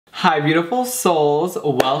Hi beautiful souls,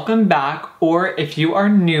 welcome back, or if you are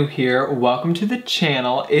new here, welcome to the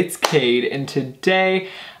channel. It's Cade, and today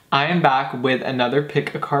I am back with another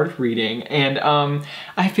pick a card reading, and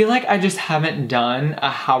I feel like I just haven't done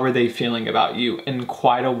a how are they feeling about you in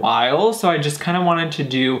quite a while, so I just kind of wanted to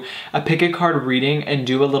do a pick a card reading and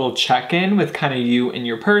do a little check-in with kind of you and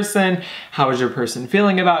your person. How is your person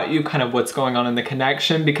feeling about you, kind of what's going on in the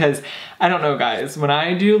connection, because I don't know guys, when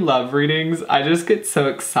I do love readings, I just get so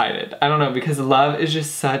excited. I don't know, because love is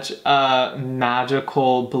just such a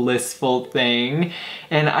magical, blissful thing,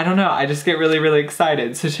 and I don't know, I just get really, really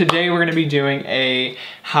excited. So today we're gonna be doing a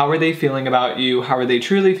how are they feeling about you, how are they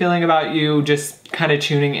truly feeling about you, just kind of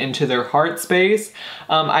tuning into their heart space.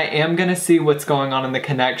 I am gonna see what's going on in the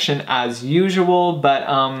connection as usual, but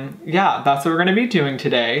yeah, that's what we're gonna be doing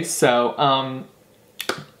today. So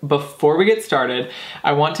before we get started,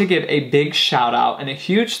 I want to give a big shout out and a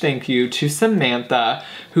huge thank you to Samantha,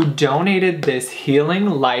 who donated this Healing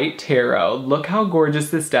Light Tarot. Look how gorgeous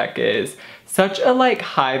this deck is. Such a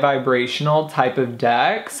high vibrational type of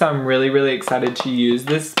deck, so I'm really, really excited to use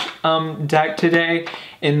this deck today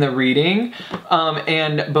in the reading.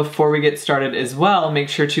 And before we get started as well, make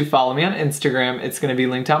sure to follow me on Instagram. It's gonna be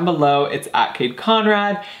linked down below. It's at Cade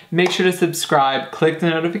Conrad. Make sure to subscribe, click the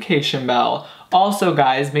notification bell. Also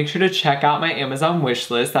guys, make sure to check out my Amazon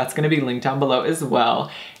wishlist. That's gonna be linked down below as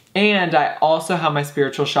well. And I also have my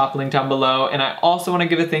spiritual shop linked down below. And I also wanna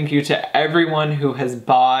give a thank you to everyone who has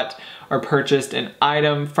bought or purchased an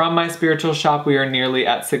item from my spiritual shop. We are nearly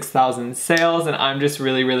at 6,000 sales, and I'm just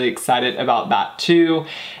really, really excited about that too.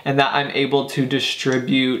 And that I'm able to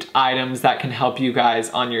distribute items that can help you guys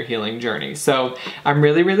on your healing journey. So I'm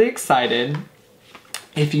really, really excited.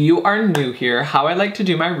 If you are new here, how I like to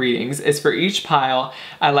do my readings is for each pile,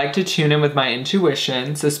 I like to tune in with my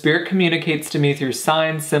intuition. So spirit communicates to me through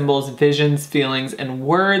signs, symbols, visions, feelings, and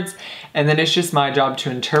words. And then it's just my job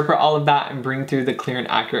to interpret all of that and bring through the clear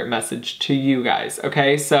and accurate message to you guys,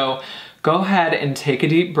 okay? So go ahead and take a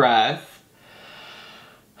deep breath.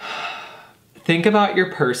 Think about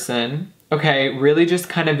your person, okay? Really just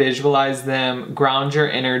kind of visualize them, ground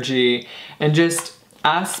your energy, and just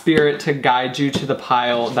ask spirit to guide you to the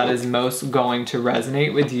pile that is most going to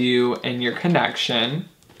resonate with you and your connection.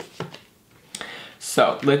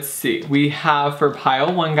 So let's see. We have for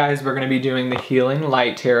pile 1, guys, we're going to be doing the Healing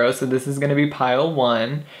Light Tarot. So this is going to be pile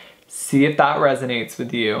 1. See if that resonates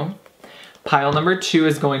with you. Pile number 2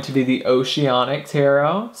 is going to be the Oceanic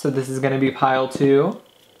Tarot. So this is going to be pile 2.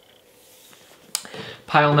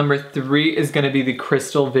 Pile number 3 is going to be the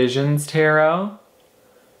Crystal Visions Tarot.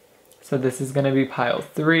 So this is going to be pile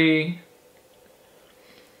 3,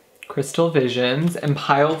 Crystal Visions, and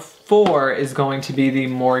pile 4 is going to be the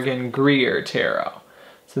Morgan Greer Tarot.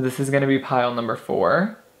 So this is going to be pile number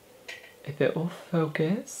 4. If it will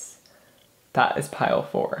focus, that is pile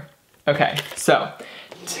 4. Okay, so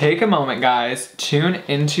take a moment, guys, tune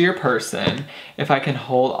into your person. If I can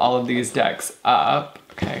hold all of these decks up.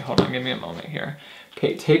 Okay, hold on, give me a moment here.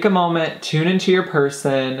 Okay, take a moment, tune into your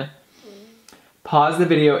person. Pause the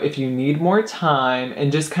video if you need more time,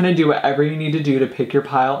 and just kind of do whatever you need to do to pick your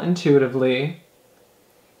pile intuitively.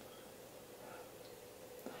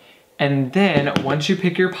 And then once you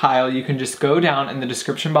pick your pile, you can just go down in the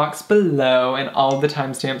description box below and all of the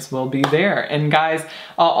timestamps will be there. And guys,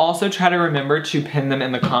 I'll also try to remember to pin them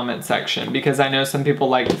in the comment section, because I know some people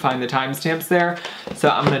like to find the timestamps there. So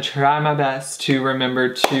I'm gonna try my best to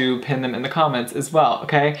remember to pin them in the comments as well,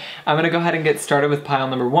 okay? I'm gonna go ahead and get started with pile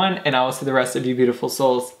number 1, and I will see the rest of you beautiful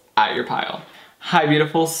souls at your pile. Hi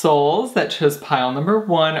beautiful souls that chose pile number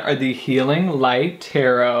 1 are the Healing Light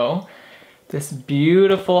Tarot. This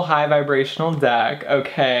beautiful high vibrational deck.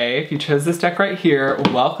 Okay, if you chose this deck right here,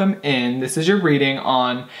 welcome in. This is your reading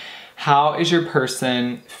on how is your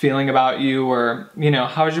person feeling about you, or, you know,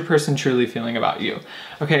 how is your person truly feeling about you?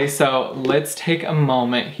 Okay, so let's take a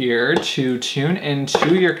moment here to tune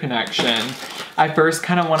into your connection. I first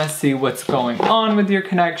kind of want to see what's going on with your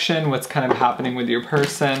connection, what's kind of happening with your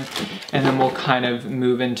person, and then we'll kind of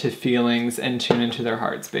move into feelings and tune into their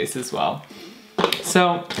heart space as well.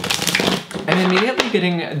 So I'm immediately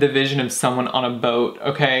getting the vision of someone on a boat,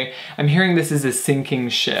 okay? I'm hearing this is a sinking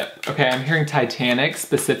ship, okay? I'm hearing Titanic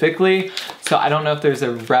specifically, so I don't know if there's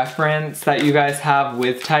a reference that you guys have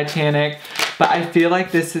with Titanic, but I feel like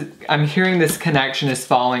I'm hearing this connection is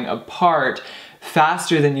falling apart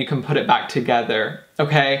faster than you can put it back together,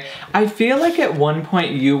 okay? I feel like at one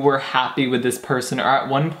point you were happy with this person, or at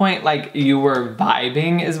one point like you were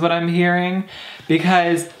vibing is what I'm hearing,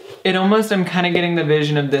 because it almost, I'm kind of getting the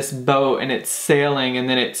vision of this boat and it's sailing and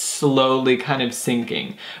then it's slowly kind of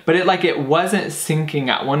sinking. But it wasn't sinking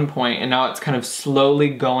at one point and now it's kind of slowly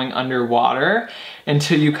going underwater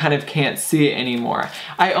until you kind of can't see it anymore.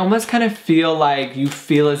 I almost kind of feel like you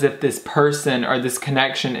feel as if this person or this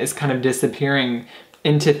connection is kind of disappearing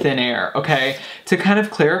into thin air, okay? To kind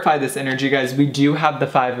of clarify this energy, guys, we do have the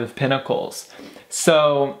Five of Pentacles.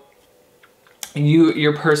 So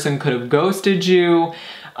your person could have ghosted you.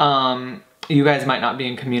 You guys might not be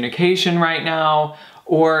in communication right now,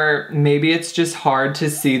 or maybe it's just hard to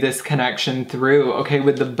see this connection through. Okay,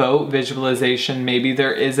 with the boat visualization, maybe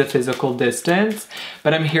there is a physical distance,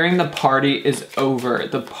 but I'm hearing the party is over.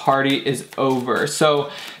 The party is over. So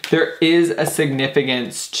there is a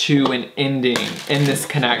significance to an ending in this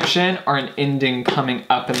connection, or an ending coming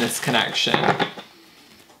up in this connection.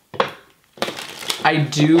 I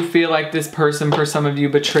do feel like this person, for some of you,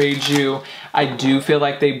 betrayed you. I do feel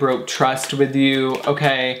like they broke trust with you,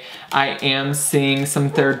 okay? I am seeing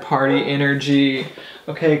some third party energy,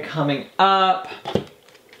 okay, coming up.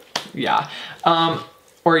 Yeah.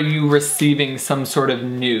 Or are you receiving some sort of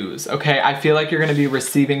news, okay? I feel like you're gonna be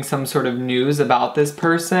receiving some sort of news about this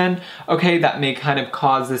person, okay, that may kind of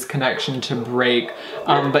cause this connection to break,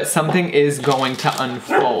 but something is going to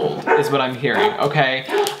unfold, is what I'm hearing, okay?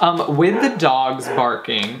 With the dogs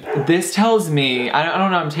barking, this tells me, I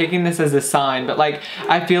don't know, I'm taking this as a sign, but like,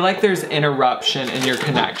 I feel like there's interruption in your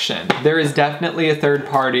connection. There is definitely a third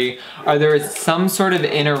party, or there is some sort of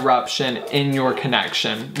interruption in your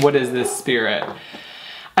connection. What is this, Spirit?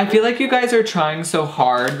 I feel like you guys are trying so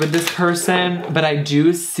hard with this person, but I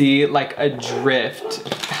do see like a drift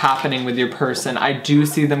happening with your person. I do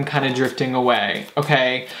see them kind of drifting away,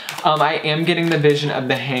 okay? I am getting the vision of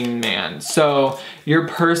the Hanged Man. So your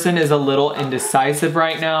person is a little indecisive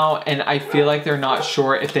right now, and I feel like they're not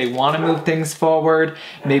sure if they want to move things forward.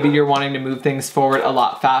 Maybe you're wanting to move things forward a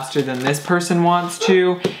lot faster than this person wants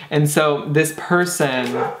to. And so this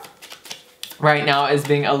person right now is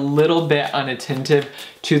being a little bit unattentive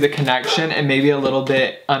to the connection and maybe a little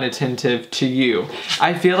bit unattentive to you.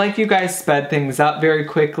 I feel like you guys sped things up very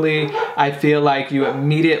quickly. I feel like you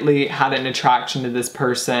immediately had an attraction to this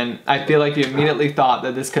person. I feel like you immediately thought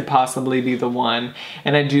that this could possibly be the one.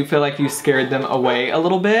 And I do feel like you scared them away a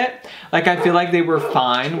little bit. Like, I feel like they were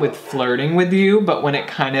fine with flirting with you, but when it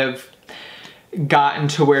kind of gotten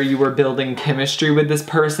to where you were building chemistry with this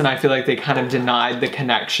person, I feel like they kind of denied the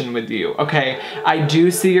connection with you, okay? I do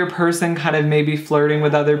see your person kind of maybe flirting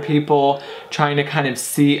with other people, trying to kind of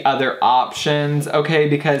see other options, okay?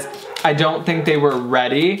 Because I don't think they were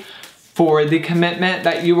ready for the commitment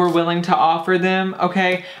that you were willing to offer them,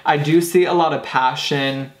 okay? I do see a lot of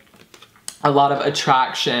passion, a lot of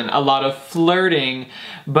attraction, a lot of flirting,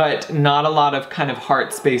 but not a lot of kind of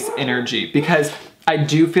heart space energy, because I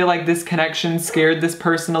do feel like this connection scared this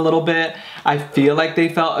person a little bit. I feel like they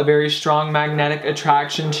felt a very strong magnetic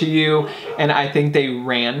attraction to you, and I think they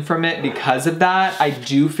ran from it because of that. I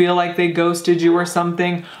do feel like they ghosted you or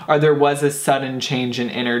something, or there was a sudden change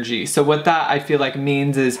in energy. So what that I feel like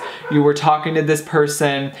means is you were talking to this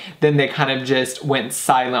person, then they kind of just went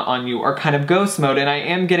silent on you, or kind of ghost mode. And I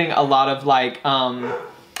am getting a lot of like, I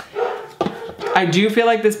do feel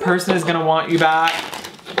like this person is gonna want you back.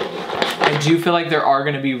 I do feel like there are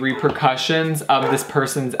going to be repercussions of this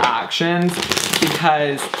person's actions,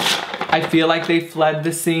 because I feel like they fled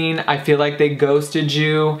the scene. I feel like they ghosted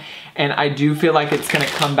you, and I do feel like it's going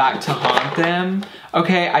to come back to haunt them.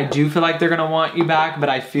 Okay, I do feel like they're going to want you back, but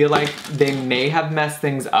I feel like they may have messed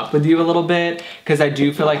things up with you a little bit, because I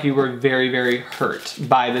do feel like you were very, very hurt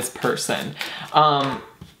by this person.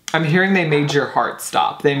 I'm hearing they made your heart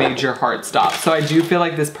stop. They made your heart stop. So I do feel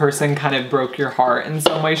like this person kind of broke your heart in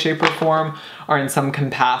some way, shape, or form, or in some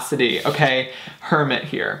capacity, okay? Hermit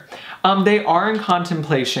here. They are in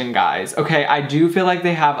contemplation, guys, okay? I do feel like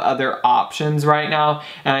they have other options right now,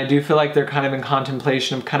 and I do feel like they're kind of in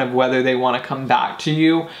contemplation of kind of whether they want to come back to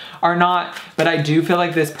you or not, but I do feel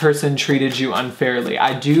like this person treated you unfairly.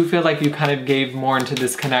 I do feel like you kind of gave more into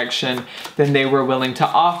this connection than they were willing to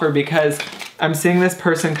offer, because I'm seeing this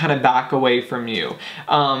person kind of back away from you.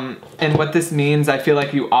 And what this means, I feel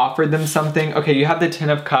like you offered them something. Okay, you have the Ten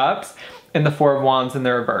of Cups and the Four of Wands in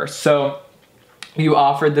the reverse. So you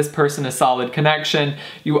offered this person a solid connection,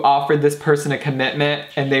 you offered this person a commitment,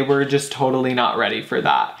 and they were just totally not ready for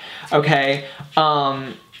that, okay?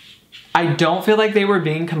 I don't feel like they were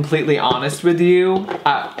being completely honest with you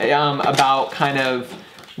about kind of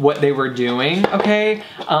what they were doing, okay?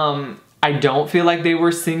 I don't feel like they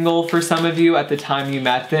were single for some of you at the time you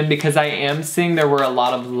met them, because I am seeing there were a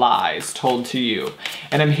lot of lies told to you.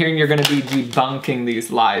 And I'm hearing you're gonna be debunking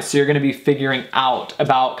these lies. So you're gonna be figuring out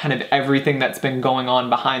about kind of everything that's been going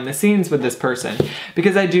on behind the scenes with this person.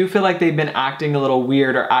 Because I do feel like they've been acting a little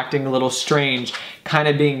weird or acting a little strange, kind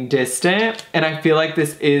of being distant. And I feel like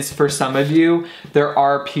this is, for some of you, there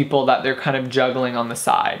are people that they're kind of juggling on the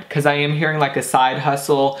side. Because I am hearing like a side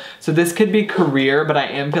hustle. So this could be career, but I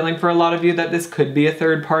am feeling for a lot of you that this could be a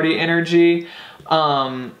third party energy.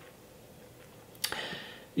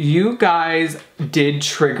 You guys did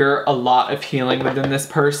trigger a lot of healing within this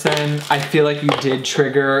person. I feel like you did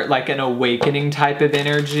trigger like an awakening type of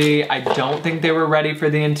energy. I don't think they were ready for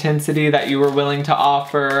the intensity that you were willing to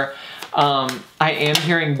offer. I am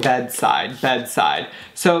hearing bedside.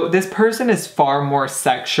 So this person is far more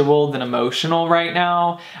sexual than emotional right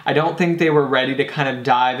now. I don't think they were ready to kind of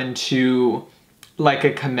dive into like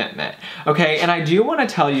a commitment. Okay, and I do want to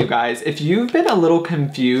tell you guys, if you've been a little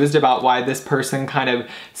confused about why this person kind of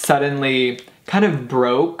suddenly kind of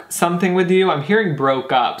broke something with you, I'm hearing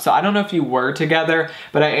broke up. So I don't know if you were together,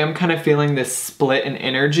 but I am kind of feeling this split in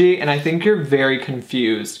energy, and I think you're very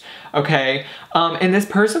confused. Okay, and this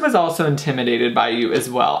person was also intimidated by you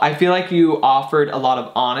as well. I feel like you offered a lot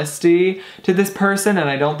of honesty to this person, and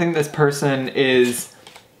I don't think this person is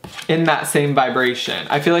in that same vibration.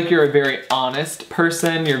 I feel like you're a very honest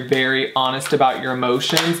person. You're very honest about your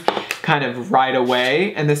emotions kind of right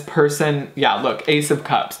away. And this person, yeah, look, Ace of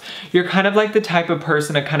Cups. You're kind of like the type of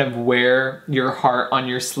person to kind of wear your heart on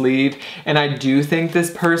your sleeve. And I do think this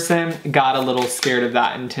person got a little scared of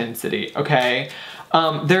that intensity, okay?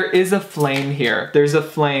 There is a flame here. There's a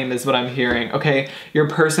flame is what I'm hearing, okay? Your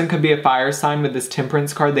person could be a fire sign with this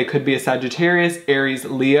Temperance card. They could be a Sagittarius, Aries,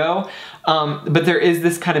 Leo. But there is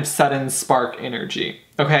this kind of sudden spark energy,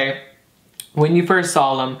 okay? When you first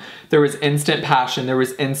saw them, there was instant passion, there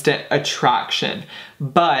was instant attraction.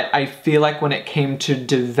 But I feel like when it came to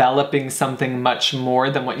developing something much more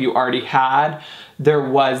than what you already had, there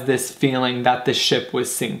was this feeling that the ship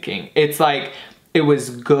was sinking. It's like it was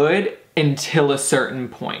good until a certain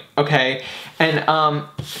point, okay? And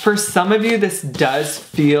for some of you, this does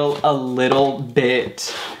feel a little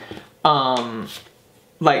bit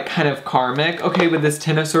like kind of karmic, okay? With this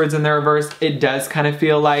Ten of Swords in the reverse, it does kind of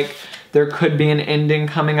feel like there could be an ending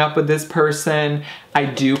coming up with this person. I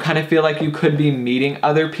do kind of feel like you could be meeting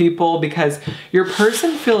other people, because your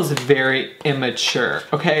person feels very immature,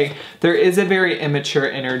 okay? There is a very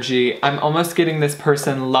immature energy. I'm almost getting this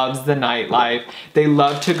person loves the nightlife. They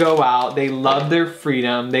love to go out. They love their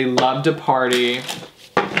freedom. They love to party.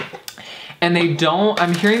 And they don't,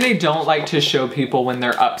 I'm hearing they don't like to show people when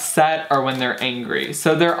they're upset or when they're angry.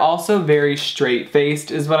 So they're also very straight-faced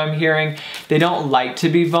is what I'm hearing. They don't like to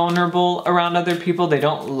be vulnerable around other people. They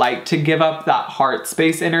don't like to give up that heart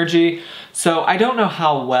space energy. So I don't know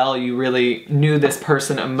how well you really knew this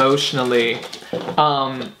person emotionally,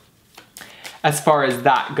 as far as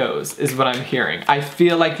that goes, is what I'm hearing. I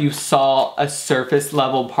feel like you saw a surface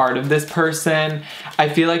level part of this person. I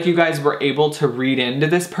feel like you guys were able to read into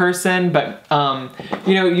this person, but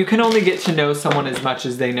you know, you can only get to know someone as much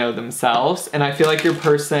as they know themselves. And I feel like your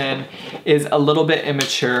person is a little bit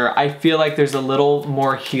immature. I feel like there's a little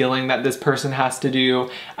more healing that this person has to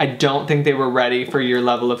do. I don't think they were ready for your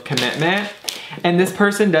level of commitment. And this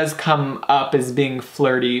person does come up as being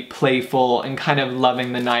flirty, playful, and kind of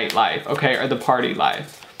loving the nightlife, okay, or the party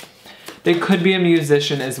life. They could be a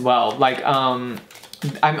musician as well. Like, I'm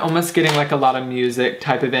almost getting like a lot of music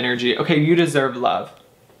type of energy. Okay, you deserve love.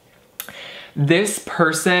 This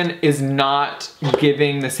person is not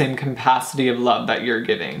giving the same capacity of love that you're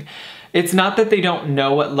giving. It's not that they don't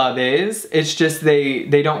know what love is, it's just they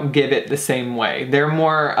don't give it the same way. They're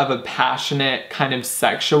more of a passionate kind of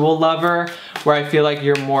sexual lover, where I feel like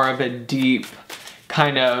you're more of a deep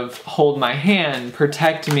kind of hold my hand,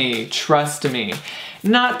 protect me, trust me.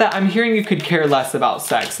 Not that I'm hearing you could care less about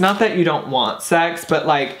sex. Not that you don't want sex, but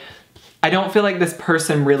like, I don't feel like this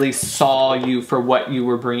person really saw you for what you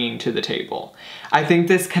were bringing to the table. I think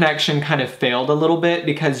this connection kind of failed a little bit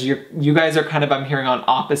because you guys are kind of, I'm hearing, on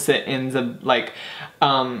opposite ends of like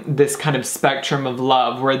this kind of spectrum of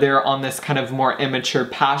love, where they're on this kind of more immature,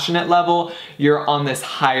 passionate level. You're on this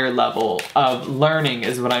higher level of learning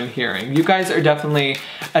is what I'm hearing. You guys are definitely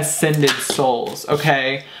ascended souls,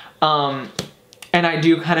 okay? And I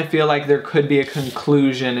do kind of feel like there could be a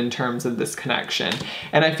conclusion in terms of this connection.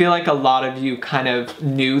 And I feel like a lot of you kind of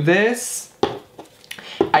knew this.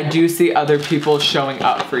 I do see other people showing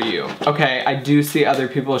up for you, okay? I do see other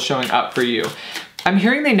people showing up for you. I'm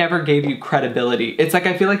hearing they never gave you credibility. It's like,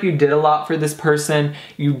 I feel like you did a lot for this person,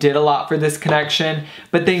 you did a lot for this connection,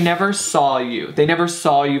 but they never saw you. They never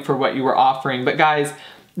saw you for what you were offering. But guys,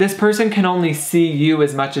 this person can only see you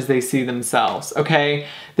as much as they see themselves, okay?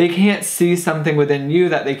 They can't see something within you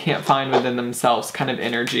that they can't find within themselves, kind of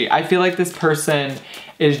energy. I feel like this person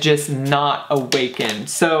is just not awakened.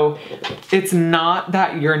 So it's not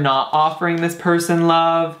that you're not offering this person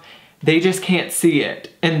love, they just can't see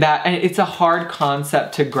it. And it's a hard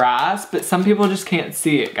concept to grasp, but some people just can't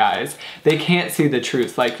see it, guys. They can't see the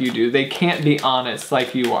truth like you do. They can't be honest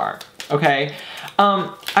like you are, okay?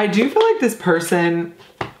 I do feel like this person,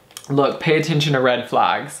 look, pay attention to red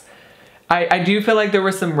flags. I do feel like there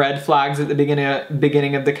were some red flags at the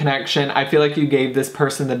beginning of the connection. I feel like you gave this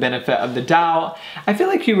person the benefit of the doubt. I feel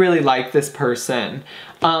like you really like this person.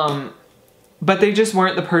 But they just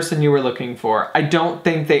weren't the person you were looking for. I don't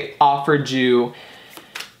think they offered you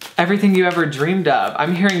everything you ever dreamed of.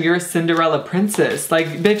 I'm hearing you're a Cinderella princess. Like,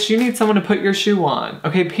 bitch, you need someone to put your shoe on.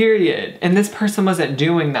 Okay, period. And this person wasn't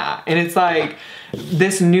doing that. And it's like,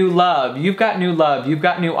 this new love, you've got new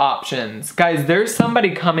options. Guys, there's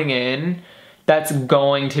somebody coming in that's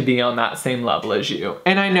going to be on that same level as you.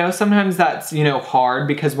 And I know sometimes that's, you know, hard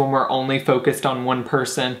because when we're only focused on one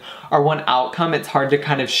person or one outcome, it's hard to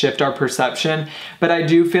kind of shift our perception. But I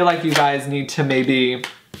do feel like you guys need to maybe,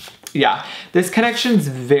 yeah, this connection's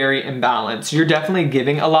very imbalanced. You're definitely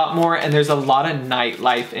giving a lot more and there's a lot of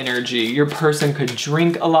nightlife energy. Your person could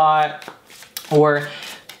drink a lot, or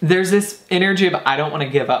there's this energy of, I don't want to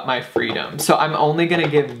give up my freedom, so I'm only going to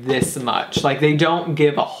give this much. Like, they don't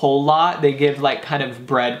give a whole lot. They give like kind of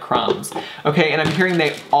breadcrumbs. Okay, and I'm hearing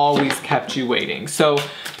they always kept you waiting. So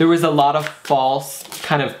there was a lot of false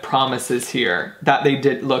kind of promises here that they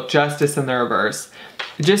did. Look, justice in the reverse.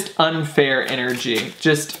 Just unfair energy.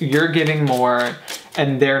 Just you're giving more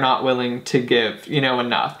and they're not willing to give, you know,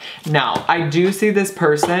 enough. Now, I do see this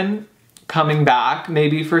person coming back,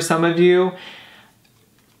 maybe for some of you.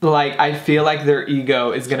 Like, I feel like their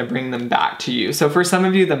ego is gonna bring them back to you. So for some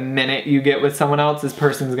of you, the minute you get with someone else, this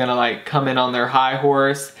person's gonna like come in on their high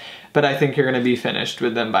horse, but I think you're gonna be finished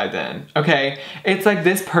with them by then, okay? It's like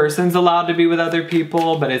this person's allowed to be with other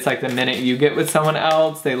people, but it's like the minute you get with someone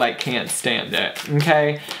else, they like can't stand it,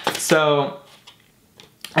 okay? So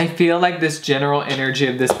I feel like this general energy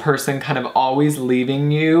of this person kind of always leaving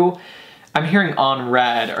you, I'm hearing on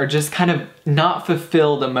red, or just kind of not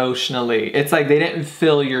fulfilled emotionally. It's like they didn't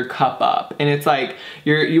fill your cup up. And it's like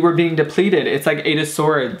you were being depleted. It's like Eight of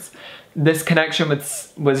Swords. This connection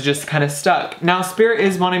was just kind of stuck. Now, Spirit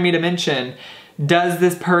is wanting me to mention, does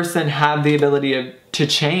this person have the ability to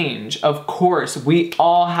change? Of course, we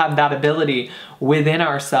all have that ability within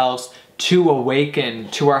ourselves to awaken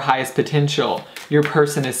to our highest potential. Your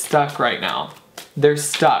person is stuck right now. They're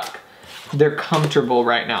stuck. They're comfortable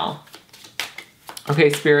right now.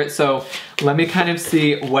 Okay, Spirit, so let me kind of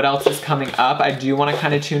see what else is coming up. I do want to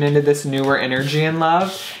kind of tune into this newer energy in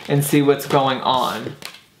love and see what's going on.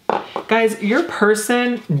 Guys, your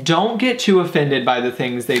person, don't get too offended by the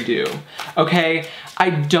things they do, okay?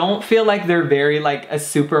 I don't feel like they're very like a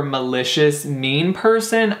super malicious, mean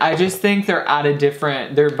person. I just think they're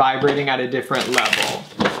they're vibrating at a different level.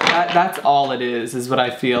 That's all it is what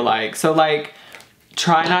I feel like. So like,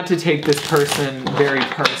 try not to take this person very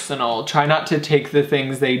personal. Try not to take the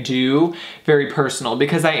things they do very personal,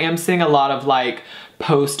 because I am seeing a lot of like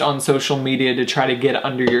post on social media to try to get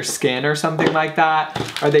under your skin or something like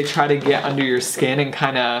that. Or they try to get under your skin and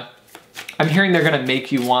kind of, I'm hearing they're gonna make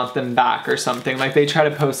you want them back or something. Like they try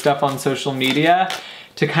to post stuff on social media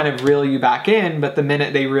to kind of reel you back in, but the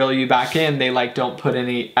minute they reel you back in, they like don't put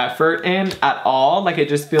any effort in at all. Like it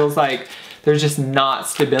just feels like there's just not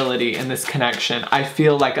stability in this connection. I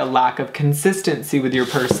feel like a lack of consistency with your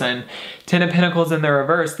person. Ten of Pentacles in the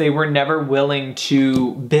reverse, they were never willing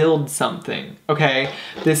to build something, okay?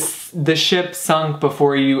 The ship sunk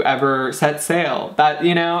before you ever set sail. That,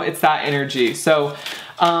 you know, it's that energy. So,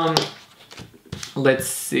 let's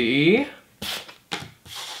see.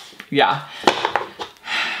 Yeah.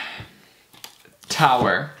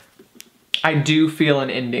 Tower. I do feel an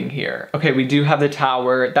ending here. Okay, we do have the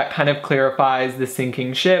Tower. That kind of clarifies the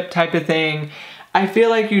sinking ship type of thing. I feel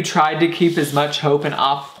like you tried to keep as much hope and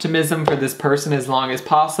optimism for this person as long as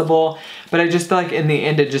possible, but I just feel like in the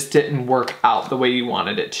end it just didn't work out the way you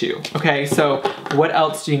wanted it to. Okay, so what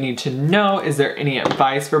else do you need to know? Is there any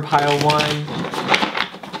advice for pile one?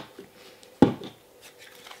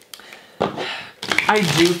 I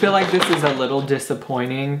do feel like this is a little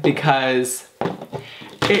disappointing because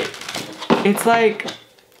it's like,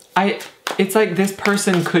 it's like this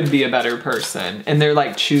person could be a better person and they're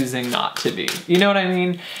like choosing not to be. You know what I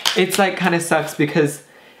mean? It's like kind of sucks because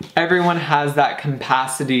everyone has that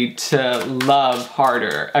capacity to love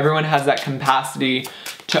harder. Everyone has that capacity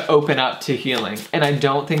to open up to healing. And I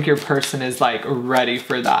don't think your person is like ready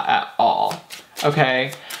for that at all.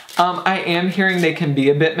 Okay? I am hearing they can be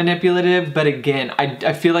a bit manipulative, but again,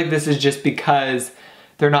 I feel like this is just because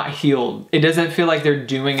they're not healed. It doesn't feel like they're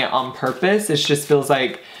doing it on purpose. It just feels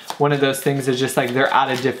like one of those things is just like they're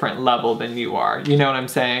at a different level than you are. You know what I'm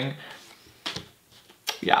saying?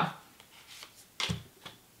 Yeah.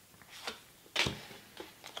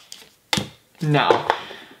 Now,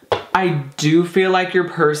 I do feel like your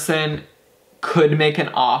person could make an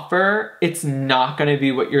offer. It's not going to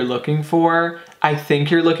be what you're looking for. I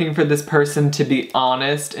think you're looking for this person to be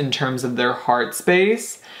honest in terms of their heart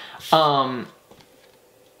space.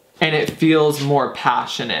 And it feels more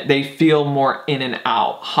passionate. They feel more in and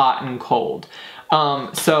out, hot and cold.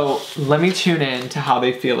 So let me tune in to how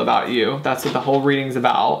they feel about you. That's what the whole reading's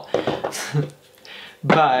about.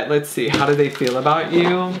 But let's see, how do they feel about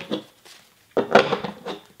you?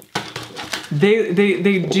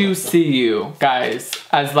 They do see you, guys,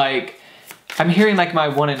 as like, I'm hearing like my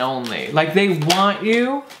one and only. Like they want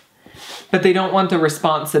you, but they don't want the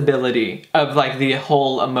responsibility of like the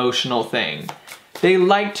whole emotional thing. They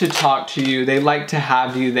like to talk to you, they like to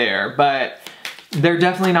have you there, but they're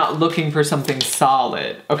definitely not looking for something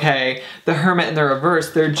solid, okay? The Hermit in the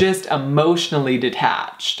reverse, they're just emotionally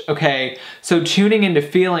detached, okay? So tuning into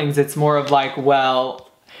feelings, it's more of like, well,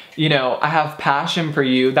 you know, I have passion for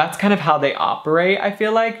you. That's kind of how they operate, I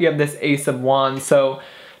feel like. You have this Ace of Wands, so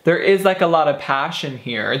there is like a lot of passion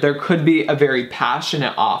here. There could be a very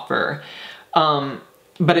passionate offer.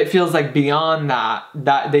 But it feels like beyond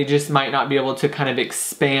that they just might not be able to kind of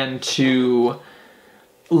expand to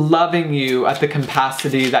loving you at the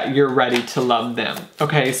capacity that you're ready to love them.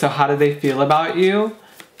 Okay, so how do they feel about you?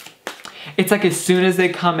 It's like as soon as they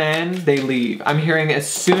come in, they leave. I'm hearing as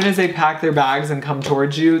soon as they pack their bags and come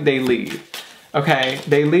towards you, they leave. Okay,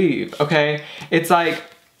 they leave, okay? It's like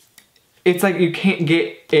you can't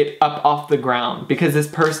get it up off the ground because this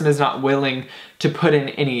person is not willing to put in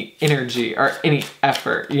any energy or any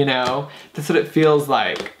effort, you know? That's what it feels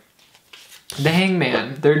like. The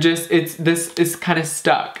Hangman, this is kind of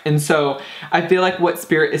stuck. And so I feel like what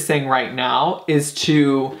Spirit is saying right now is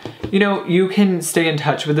to, you know, you can stay in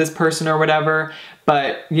touch with this person or whatever,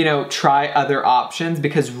 but, you know, try other options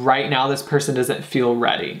because right now this person doesn't feel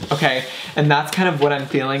ready, okay? And that's kind of what I'm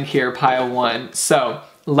feeling here, Pile 1. So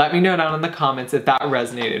let me know down in the comments if that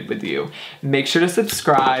resonated with you. Make sure to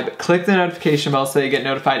subscribe, click the notification bell so you get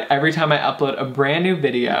notified every time I upload a brand new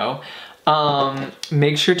video.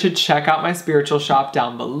 Make sure to check out my spiritual shop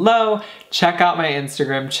down below, check out my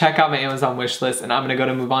Instagram, check out my Amazon wishlist, and I'm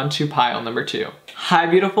gonna move on to pile number 2. Hi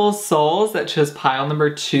beautiful souls that chose pile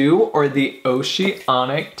number 2 or the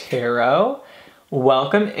Oceanic Tarot.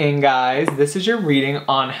 Welcome in, guys. This is your reading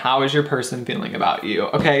on how is your person feeling about you.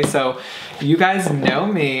 Okay, so you guys know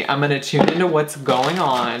me. I'm gonna tune into what's going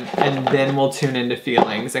on and then we'll tune into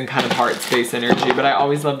feelings and kind of heart space energy. But I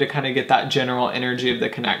always love to kind of get that general energy of the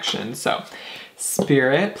connection. So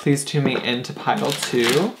Spirit, please tune me into pile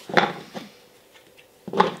 2.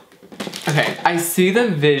 Okay, I see the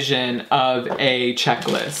vision of a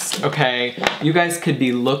checklist, okay? You guys could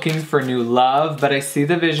be looking for new love, but I see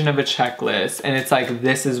the vision of a checklist and it's like,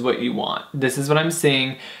 this is what you want. This is what I'm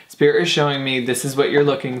seeing. Spirit is showing me this is what you're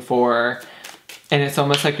looking for. And it's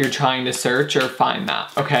almost like you're trying to search or find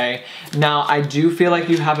that, okay? Now, I do feel like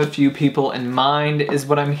you have a few people in mind is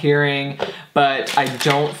what I'm hearing, but I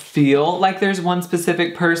don't feel like there's one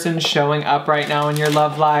specific person showing up right now in your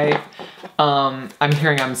love life. I'm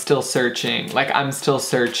hearing I'm still searching, like I'm still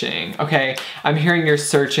searching, okay? I'm hearing you're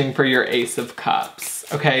searching for your Ace of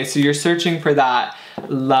Cups, okay? So you're searching for that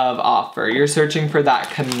love offer. You're searching for that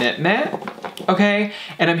commitment, okay?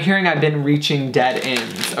 And I'm hearing I've been reaching dead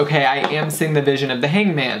ends, okay? I am seeing the vision of the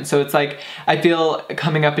Hangman. So it's like, I feel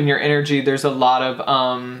coming up in your energy, there's a lot of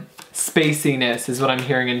spaciness is what I'm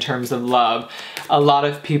hearing in terms of love. A lot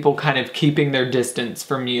of people kind of keeping their distance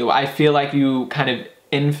from you. I feel like you kind of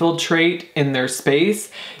infiltrate in their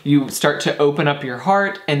space, you start to open up your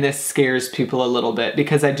heart, and this scares people a little bit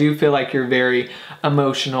because I do feel like you're very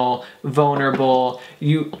emotional, vulnerable,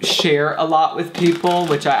 you share a lot with people,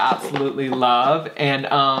 which I absolutely love, and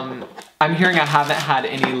I'm hearing I haven't had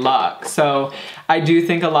any luck. So I do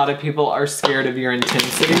think a lot of people are scared of your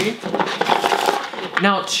intensity.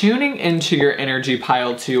 Now, tuning into your energy,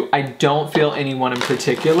 pile 2, I don't feel anyone in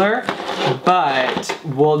particular, but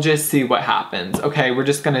we'll just see what happens. Okay, we're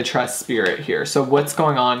just gonna trust Spirit here. So what's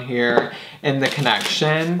going on here in the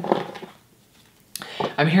connection?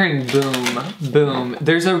 I'm hearing boom, boom.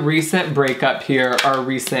 There's a recent breakup here or a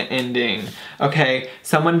recent ending, okay?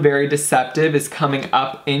 Someone very deceptive is coming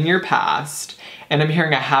up in your past, and I'm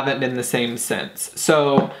hearing I haven't been the same since.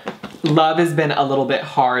 So love has been a little bit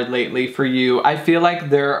hard lately for you. I feel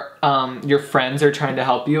like your friends are trying to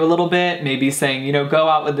help you a little bit, maybe saying, you know, go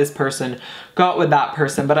out with this person, go out with that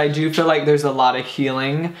person. But I do feel like there's a lot of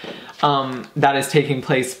healing that is taking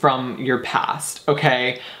place from your past,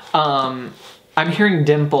 okay? I'm hearing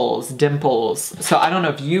dimples, dimples. So I don't know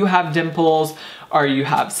if you have dimples or you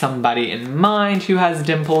have somebody in mind who has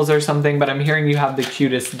dimples or something, but I'm hearing you have the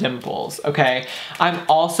cutest dimples, okay? I'm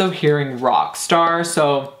also hearing rock star.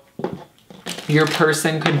 So your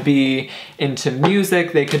person could be into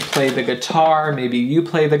music, they could play the guitar, maybe you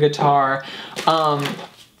play the guitar.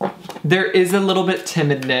 There is a little bit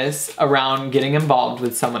timidness around getting involved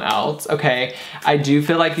with someone else, okay? I do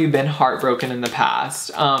feel like you've been heartbroken in the past,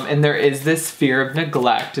 and there is this fear of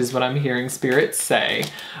neglect is what I'm hearing spirits say,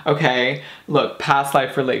 okay? Look, past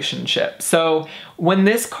life relationship. So when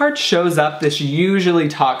this card shows up, this usually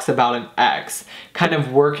talks about an ex, kind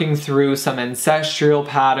of working through some ancestral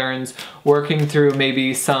patterns, working through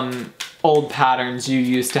maybe some old patterns you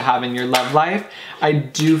used to have in your love life. I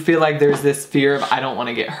do feel like there's this fear of I don't want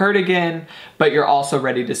to get hurt again, but you're also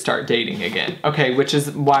ready to start dating again, okay? Which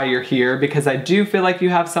is why you're here, because I do feel like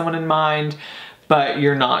you have someone in mind, but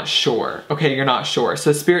you're not sure, okay? You're not sure.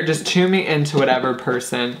 So Spirit, just tune me into whatever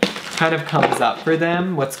person kind of comes up for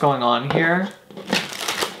them. What's going on here?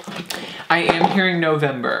 I am hearing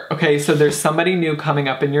November, okay? So there's somebody new coming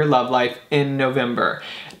up in your love life in November.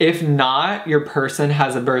 If not, your person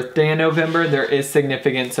has a birthday in November, there is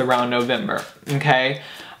significance around November, okay?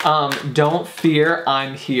 Don't fear,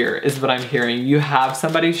 I'm here, is what I'm hearing. You have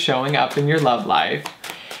somebody showing up in your love life.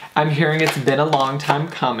 I'm hearing it's been a long time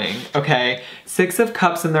coming, okay? Six of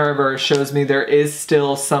Cups in the reverse shows me there is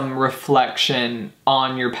still some reflection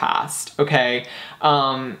on your past, okay?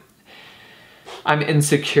 I'm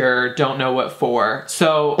insecure, don't know what for.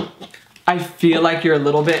 So I feel like you're a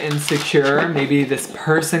little bit insecure. Maybe this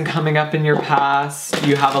person coming up in your past,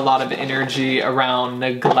 you have a lot of energy around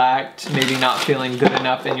neglect, maybe not feeling good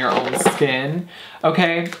enough in your own skin.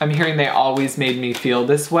 Okay, I'm hearing they always made me feel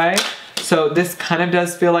this way. So this kind of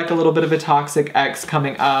does feel like a little bit of a toxic ex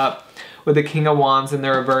coming up. With the King of Wands in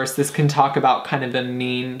the reverse, this can talk about kind of a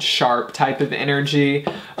mean, sharp type of energy.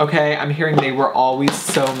 Okay, I'm hearing they were always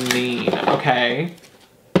so mean, okay?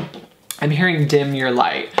 I'm hearing dim your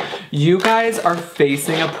light. You guys are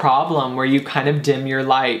facing a problem where you kind of dim your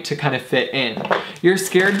light to kind of fit in. You're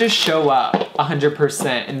scared to show up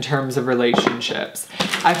 100% in terms of relationships.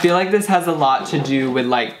 I feel like this has a lot to do with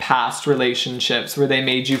like past relationships where they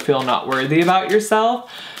made you feel not worthy about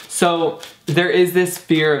yourself. So there is this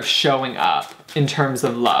fear of showing up in terms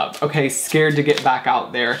of love, okay? Scared to get back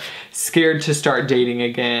out there, scared to start dating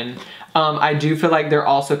again. I do feel like there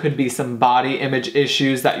also could be some body image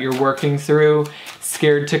issues that you're working through,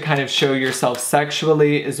 scared to kind of show yourself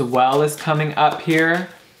sexually as well as coming up here.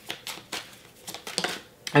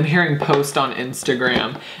 I'm hearing post on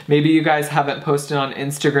Instagram. Maybe you guys haven't posted on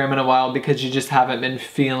Instagram in a while because you just haven't been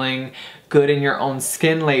feeling good in your own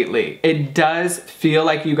skin lately. It does feel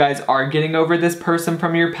like you guys are getting over this person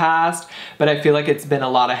from your past, but I feel like it's been a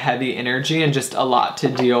lot of heavy energy and just a lot to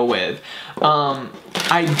deal with.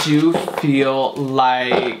 I do feel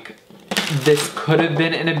like this could have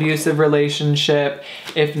been an abusive relationship.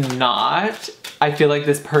 If not, I feel like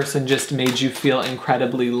this person just made you feel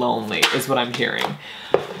incredibly lonely, is what I'm hearing.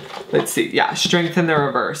 Let's see, yeah, Strength in the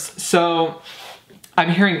reverse. So I'm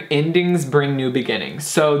hearing endings bring new beginnings.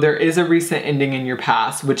 So there is a recent ending in your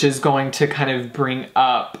past, which is going to kind of bring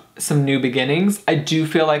up some new beginnings. I do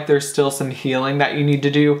feel like there's still some healing that you need to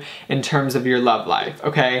do in terms of your love life,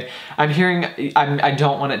 okay? I'm hearing, I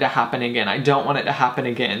don't want it to happen again. I don't want it to happen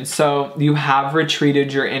again. So you have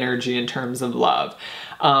retreated your energy in terms of love.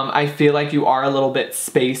 I feel like you are a little bit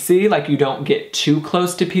spacey, like you don't get too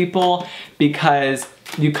close to people because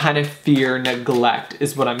you kind of fear neglect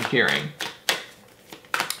is what I'm hearing.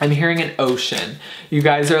 I'm hearing an ocean. You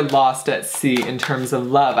guys are lost at sea in terms of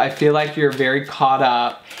love. I feel like you're very caught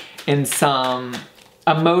up in some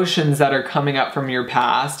emotions that are coming up from your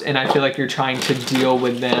past, and I feel like you're trying to deal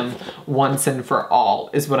with them once and for all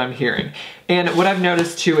is what I'm hearing. And what I've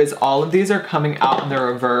noticed too is all of these are coming out in the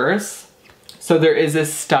reverse. So there is a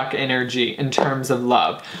stuck energy in terms of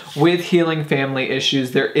love. With healing family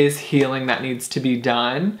issues, there is healing that needs to be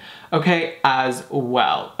done, okay, as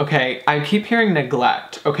well, okay? I keep hearing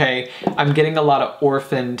neglect, okay? I'm getting a lot of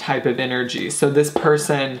orphan type of energy. So this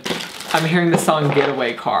person I'm hearing the song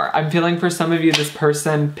Getaway Car. I'm feeling for some of you, this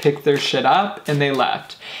person picked their shit up and they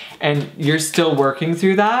left. And you're still working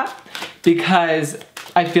through that because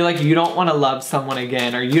I feel like you don't want to love someone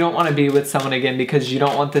again, or you don't want to be with someone again because you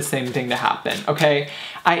don't want the same thing to happen, okay?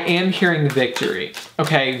 I am hearing victory,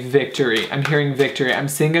 okay? Victory. I'm hearing victory. I'm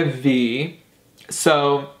seeing a V.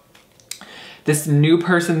 So this new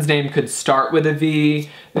person's name could start with a V,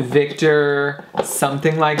 Victor,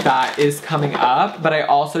 something like that is coming up, but I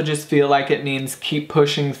also just feel like it means keep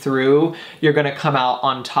pushing through. You're gonna come out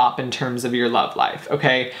on top in terms of your love life,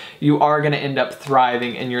 okay? You are gonna end up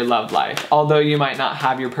thriving in your love life. Although you might not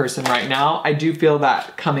have your person right now, I do feel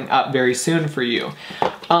that coming up very soon for you.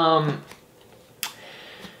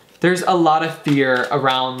 There's a lot of fear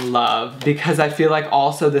around love because I feel like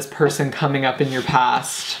also this person coming up in your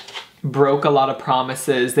past broke a lot of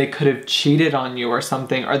promises. They could have cheated on you or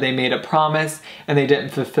something, or they made a promise and they didn't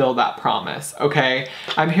fulfill that promise, okay?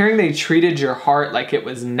 I'm hearing they treated your heart like it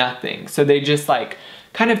was nothing. So they just like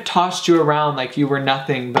kind of tossed you around like you were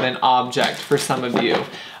nothing but an object for some of you.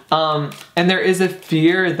 And there is a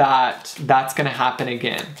fear that that's gonna happen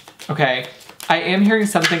again, okay? I am hearing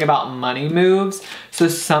something about money moves. So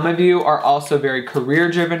some of you are also very career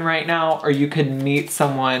driven right now, or you could meet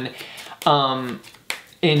someone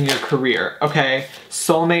in your career, okay?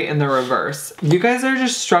 Soulmate in the reverse. You guys are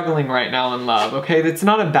just struggling right now in love, okay? That's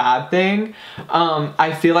not a bad thing.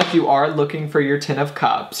 I feel like you are looking for your 10 of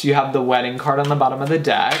Cups. You have the wedding card on the bottom of the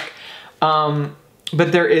deck.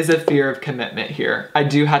 But there is a fear of commitment here. I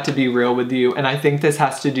do have to be real with you, and I think this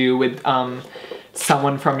has to do with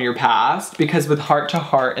someone from your past, because with heart to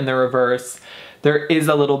heart in the reverse, there is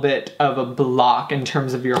a little bit of a block in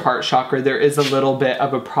terms of your heart chakra. There is a little bit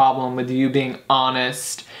of a problem with you being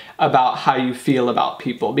honest about how you feel about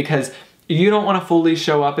people, because you don't want to fully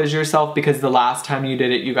show up as yourself because the last time you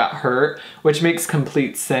did it, you got hurt, which makes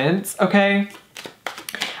complete sense, okay?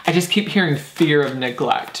 I just keep hearing fear of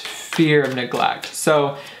neglect, fear of neglect.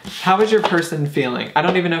 So how is your person feeling? I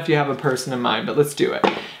don't even know if you have a person in mind, but let's do it.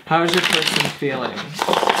 How is your person feeling?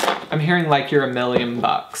 I'm hearing like you're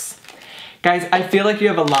 $1,000,000. Guys, I feel like you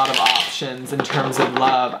have a lot of options in terms of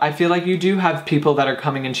love. I feel like you do have people that are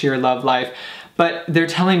coming into your love life, but they're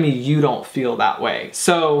telling me you don't feel that way.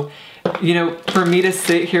 So, you know, for me to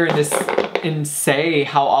sit here and say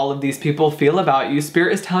how all of these people feel about you,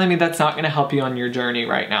 Spirit is telling me that's not going to help you on your journey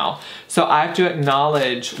right now. So I have to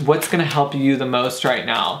acknowledge what's going to help you the most right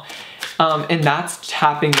now. And that's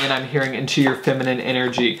tapping in, I'm hearing, into your feminine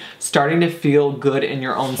energy, starting to feel good in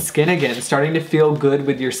your own skin again, starting to feel good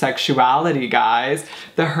with your sexuality, guys.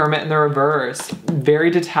 The Hermit in the reverse,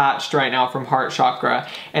 very detached right now from heart chakra.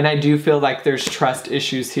 And I do feel like there's trust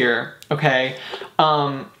issues here, okay?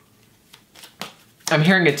 I'm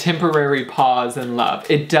hearing a temporary pause in love.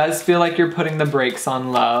 It does feel like you're putting the brakes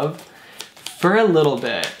on love for a little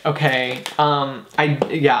bit, okay?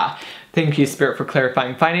 Yeah. Thank you, Spirit, for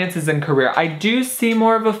clarifying. Finances and career. I do see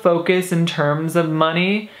more of a focus in terms of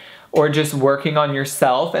money or just working on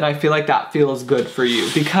yourself, and I feel like that feels good for you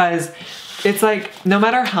because it's like, no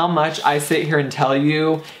matter how much I sit here and tell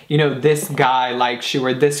you, you know, this guy likes you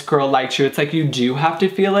or this girl likes you, it's like you do have to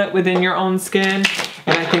feel it within your own skin,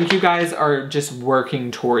 and I think you guys are just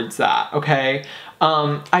working towards that, okay?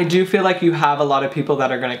 I do feel like you have a lot of people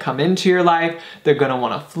that are going to come into your life. They're going to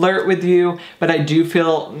want to flirt with you, but I do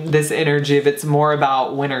feel this energy of it's more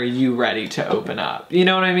about when are you ready to open up? You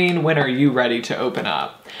know what I mean? When are you ready to open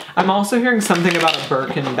up? I'm also hearing something about a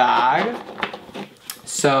Birkin bag.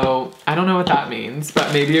 So I don't know what that means,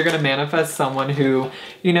 but maybe you're going to manifest someone who,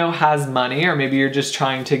 you know, has money, or maybe you're just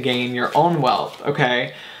trying to gain your own wealth,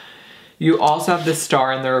 okay? You also have the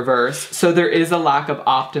Star in the reverse. So there is a lack of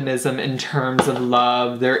optimism in terms of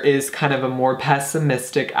love. There is kind of a more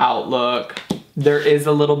pessimistic outlook. There is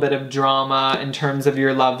a little bit of drama in terms of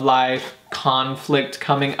your love life, conflict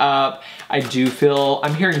coming up. I do feel,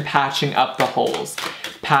 I'm hearing patching up the holes.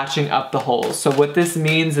 Patching up the holes. So what this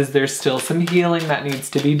means is there's still some healing that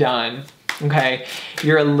needs to be done. Okay,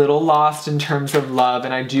 you're a little lost in terms of love,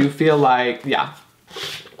 and I do feel like, yeah,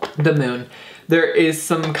 the Moon. There is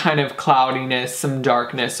some kind of cloudiness, some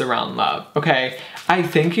darkness around love, okay? I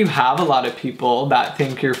think you have a lot of people that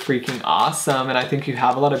think you're freaking awesome, and I think you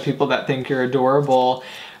have a lot of people that think you're adorable,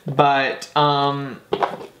 but I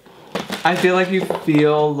feel like you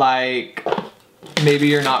feel like maybe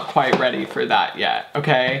you're not quite ready for that yet,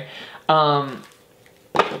 okay?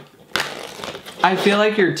 I feel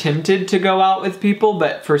like you're tempted to go out with people,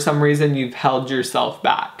 but for some reason you've held yourself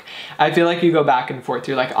back. I feel like you go back and forth.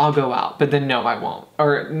 You're like, I'll go out, but then no, I won't.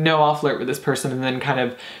 Or no, I'll flirt with this person, and then kind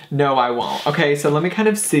of, no, I won't. Okay, so let me kind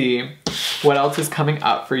of see what else is coming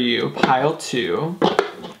up for you. Pile 2.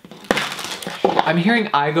 I'm hearing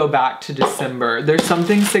I go back to December. There's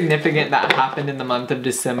something significant that happened in the month of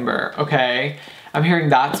December, okay? I'm hearing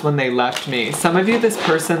that's when they left me. Some of you, this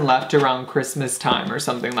person left around Christmas time or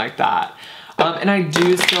something like that. And I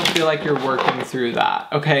do still feel like you're working through that,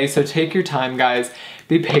 okay? So take your time, guys.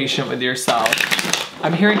 Be patient with yourself.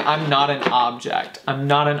 I'm hearing I'm not an object. I'm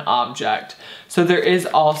not an object. So there is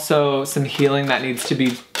also some healing that needs to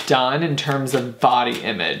be done in terms of body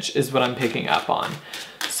image is what I'm picking up on.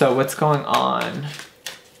 So what's going on?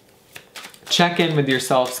 Check in with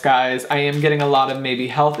yourselves, guys. I am getting a lot of maybe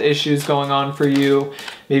health issues going on for you.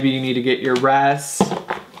 Maybe you need to get your rest.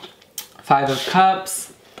 5 of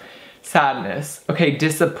Cups. Sadness. Okay,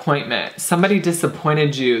 disappointment. Somebody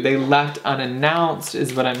disappointed you. They left unannounced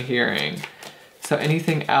is what I'm hearing. So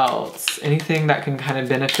anything else? Anything that can kind of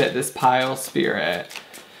benefit this pile spirit?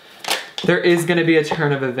 There is going to be a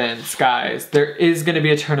turn of events, guys. There is going to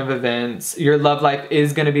be a turn of events. Your love life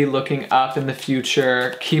is going to be looking up in the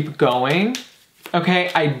future. Keep going.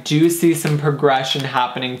 Okay, I do see some progression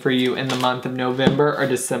happening for you in the month of November or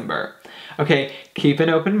December. Okay, keep an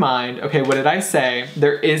open mind. Okay, what did I say?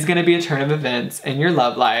 There is going to be a turn of events in your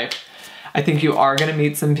love life. I think you are going to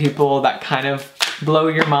meet some people that kind of blow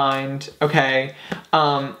your mind, okay?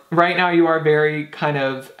 Right now you are very kind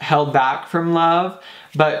of held back from love,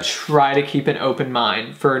 but try to keep an open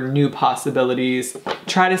mind for new possibilities.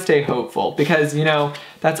 Try to stay hopeful because, you know,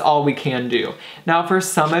 that's all we can do. Now, for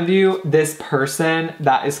some of you, this person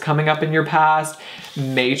that is coming up in your past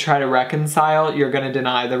may try to reconcile. You're going to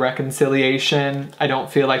deny the reconciliation. I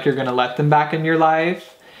don't feel like you're going to let them back in your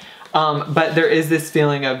life. But there is this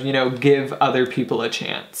feeling of, you know, give other people a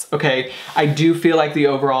chance, okay? I do feel like the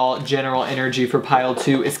overall general energy for pile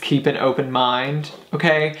 2 is keep an open mind,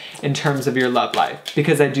 okay? In terms of your love life,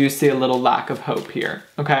 because I do see a little lack of hope here,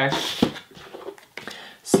 okay?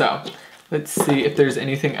 So, let's see if there's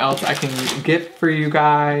anything else I can get for you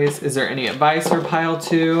guys. Is there any advice for pile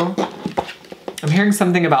 2? I'm hearing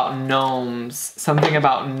something about gnomes, something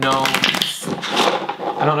about gnomes.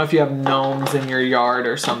 I don't know if you have gnomes in your yard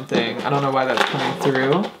or something. I don't know why that's coming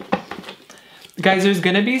through. Guys, there's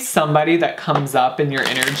gonna be somebody that comes up in your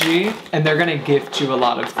energy and they're gonna gift you a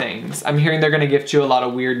lot of things. I'm hearing they're gonna gift you a lot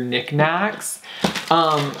of weird knickknacks.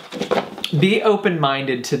 Be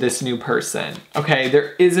open-minded to this new person, okay?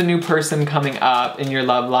 There is a new person coming up in your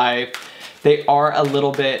love life. They are a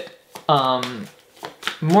little bit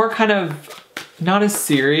more kind of not as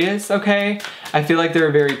serious, okay? I feel like they're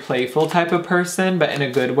a very playful type of person, but in a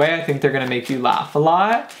good way. I think they're gonna make you laugh a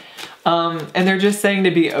lot. And they're just saying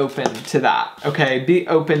to be open to that, okay? Be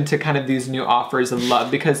open to kind of these new offers of love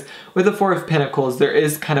because with the 4 of Pentacles, there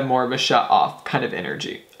is kind of more of a shut off kind of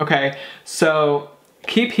energy, okay? So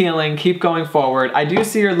keep healing, keep going forward. I do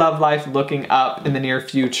see your love life looking up in the near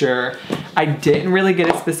future. I didn't really get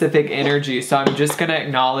a specific energy, so I'm just gonna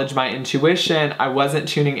acknowledge my intuition. I wasn't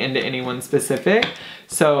tuning into anyone specific.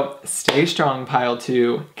 So stay strong, pile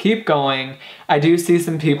 2. Keep going. I do see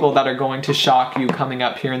some people that are going to shock you coming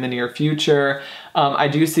up here in the near future. I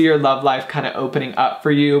do see your love life kind of opening up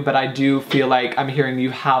for you, but I do feel like I'm hearing you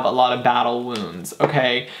have a lot of battle wounds,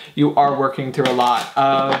 okay? You are working through a lot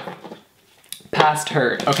of past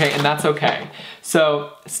hurt, okay? And that's okay.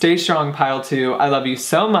 So stay strong, pile 2. I love you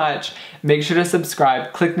so much. Make sure to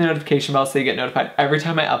subscribe, click the notification bell so you get notified every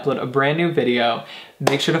time I upload a brand new video.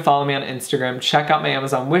 Make sure to follow me on Instagram, check out my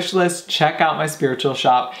Amazon wish list, check out my spiritual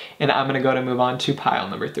shop, and I'm gonna move on to pile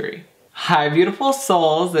number 3. Hi, beautiful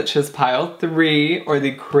souls that chose pile 3 or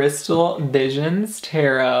the Crystal Visions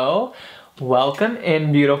Tarot. Welcome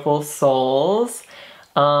in, beautiful souls.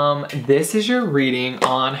 This is your reading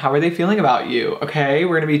on how are they feeling about you, okay?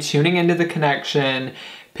 We're gonna be tuning into the connection,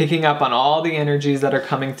 picking up on all the energies that are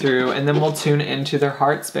coming through, and then we'll tune into their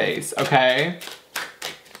heart space, okay?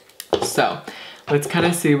 So, let's kind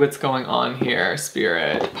of see what's going on here,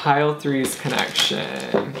 Spirit. Pile 3's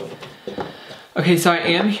connection. Okay, so I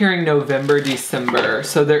am hearing November, December.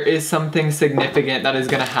 So there is something significant that is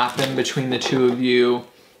gonna happen between the two of you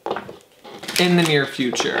in the near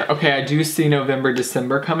future. Okay, I do see November,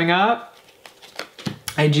 December coming up.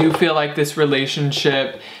 I do feel like this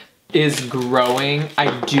relationship is growing.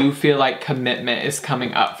 I do feel like commitment is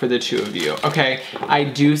coming up for the two of you, okay? I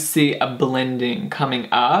do see a blending coming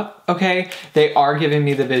up, okay? They are giving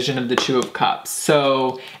me the vision of the 2 of Cups.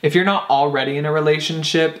 So if you're not already in a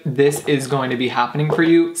relationship, this is going to be happening for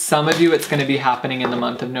you. Some of you, it's going to be happening in the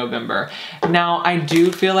month of November. Now, I do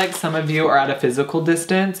feel like some of you are at a physical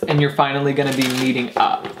distance and you're finally going to be meeting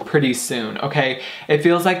up pretty soon, okay? It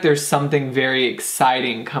feels like there's something very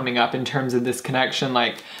exciting coming up in terms of this connection,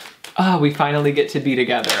 like oh, we finally get to be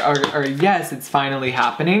together, or yes, it's finally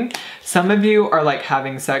happening. Some of you are like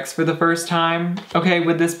having sex for the first time, okay,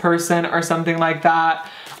 with this person or something like that,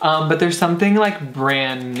 but there's something like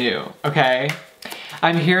brand new, okay?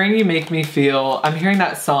 I'm hearing You Make Me Feel, I'm hearing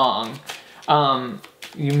that song,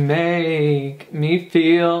 you make me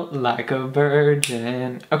feel like a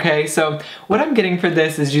virgin. Okay, so what I'm getting for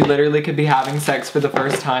this is you literally could be having sex for the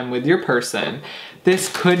first time with your person.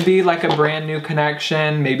 This could be like a brand new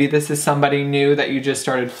connection. Maybe this is somebody new that you just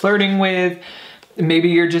started flirting with. Maybe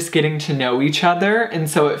you're just getting to know each other and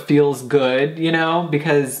so it feels good, you know,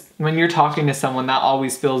 because when you're talking to someone, that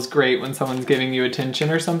always feels great when someone's giving you attention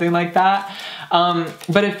or something like that.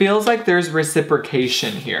 But it feels like there's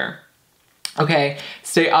reciprocation here. Okay,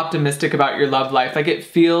 stay optimistic about your love life. Like it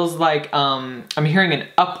feels like, I'm hearing an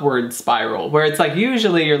upward spiral where it's like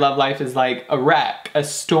usually your love life is like a wreck, a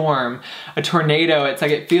storm, a tornado. It's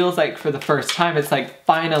like, it feels like for the first time, it's like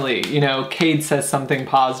finally, you know, Cade says something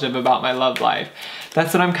positive about my love life.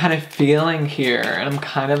 That's what I'm kind of feeling here and I'm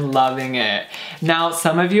kind of loving it. Now,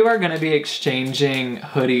 some of you are gonna be exchanging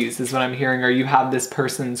hoodies is what I'm hearing, or you have this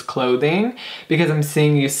person's clothing because I'm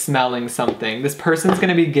seeing you smelling something. This person's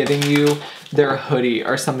gonna be giving you their hoodie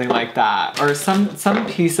or something like that, or some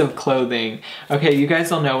piece of clothing. Okay, you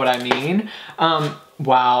guys will know what I mean.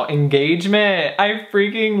 Wow, engagement. I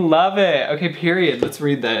freaking love it. Okay, period. Let's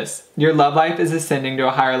read this. Your love life is ascending to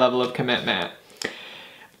a higher level of commitment.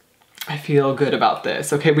 I feel good about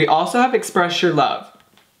this. Okay, we also have express your love.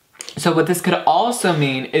 So what this could also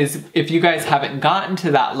mean is if you guys haven't gotten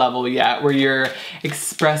to that level yet where you're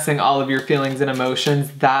expressing all of your feelings and emotions,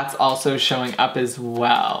 that's also showing up as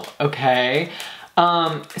well, okay?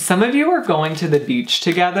 Some of you are going to the beach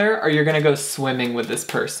together or you're gonna go swimming with this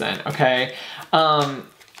person, okay?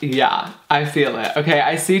 Yeah, I feel it. Okay,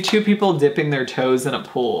 I see two people dipping their toes in a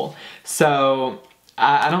pool. So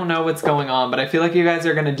I don't know what's going on, but I feel like you guys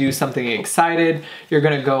are gonna do something excited. You're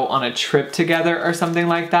gonna go on a trip together or something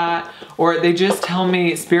like that. Or they just tell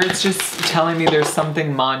me, Spirit's just telling me there's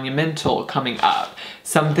something monumental coming up.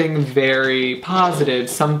 Something very positive,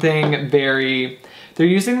 something very, they're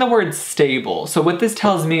using the word stable. So what this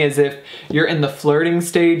tells me is if you're in the flirting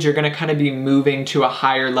stage, you're gonna kind of be moving to a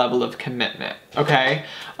higher level of commitment, okay?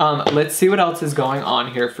 Let's see what else is going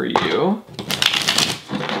on here for you.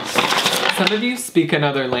 Some of you speak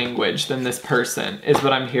another language than this person is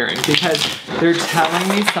what I'm hearing because they're telling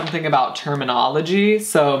me something about terminology.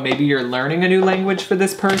 So maybe you're learning a new language for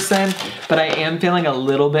this person, but I am feeling a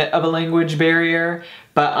little bit of a language barrier,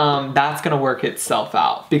 but that's gonna work itself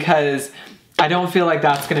out because I don't feel like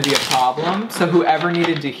that's gonna be a problem. So whoever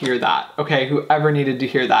needed to hear that, okay, whoever needed to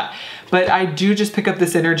hear that. But I do just pick up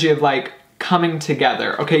this energy of like, coming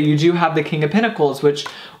together. Okay, you do have the King of Pentacles, which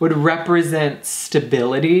would represent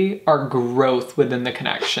stability or growth within the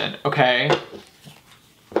connection, okay?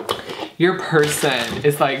 Your person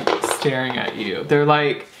is like staring at you. They're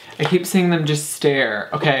like, I keep seeing them just stare,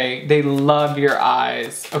 okay? They love your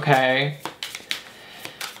eyes, okay?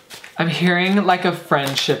 I'm hearing like a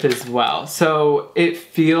friendship as well. So it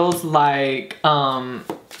feels like,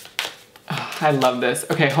 I love this.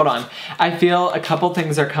 Okay, hold on. I feel a couple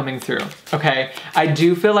things are coming through, okay? I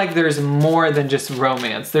do feel like there's more than just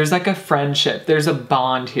romance. There's like a friendship. There's a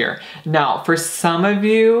bond here. Now, for some of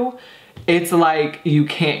you, it's like you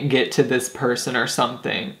can't get to this person or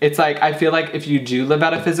something. It's like, I feel like if you do live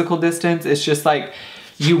at a physical distance, it's just like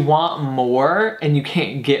you want more and you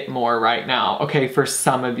can't get more right now, okay? For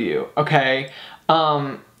some of you, okay?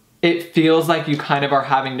 It feels like you kind of are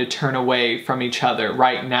having to turn away from each other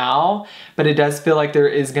right now, but it does feel like there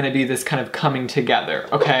is gonna be this kind of coming together,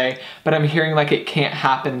 okay? But I'm hearing like it can't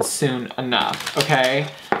happen soon enough, okay?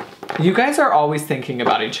 You guys are always thinking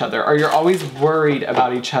about each other, or you're always worried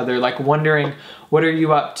about each other, like wondering, what are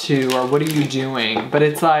you up to, or what are you doing? But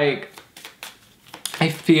it's like, I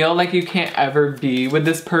feel like you can't ever be with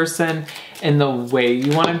this person in the way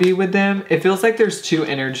you wanna be with them. It feels like there's two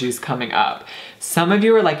energies coming up. Some of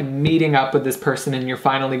you are like meeting up with this person and you're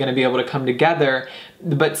finally gonna be able to come together,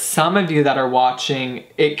 but some of you that are watching,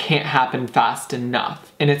 it can't happen fast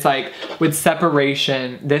enough. And it's like with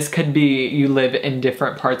separation, this could be you live in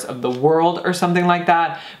different parts of the world or something like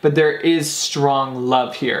that, but there is strong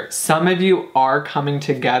love here. Some of you are coming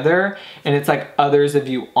together and it's like others of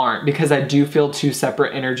you aren't, because I do feel two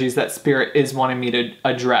separate energies that Spirit is wanting me to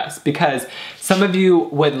address, because some of you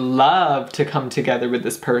would love to come together with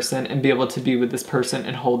this person and be able to be with this person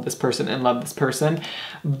and hold this person and love this person,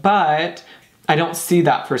 but I don't see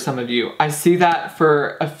that for some of you. I see that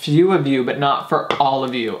for a few of you, but not for all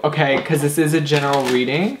of you, okay? Because this is a general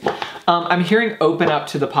reading. I'm hearing open up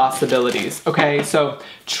to the possibilities, okay? So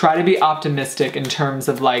try to be optimistic in terms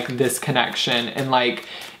of like this connection, and like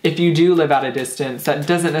if you do live at a distance, that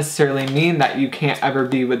doesn't necessarily mean that you can't ever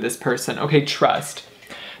be with this person, okay? Trust.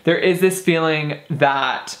 There is this feeling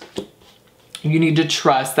that you need to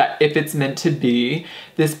trust that if it's meant to be,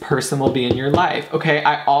 this person will be in your life, okay?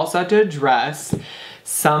 I also have to address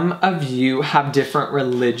some of you have different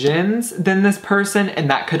religions than this person, and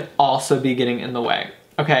that could also be getting in the way.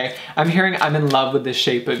 Okay, I'm hearing I'm in love with the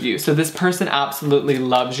shape of you. So this person absolutely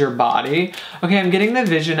loves your body. Okay, I'm getting the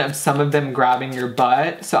vision of some of them grabbing your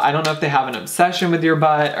butt. So I don't know if they have an obsession with your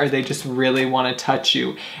butt or they just really want to touch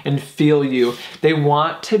you and feel you. They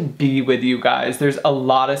want to be with you guys. There's a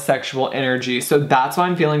lot of sexual energy. So that's why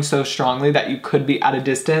I'm feeling so strongly that you could be at a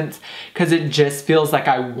distance, because it just feels like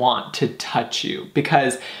I want to touch you,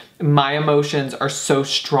 because my emotions are so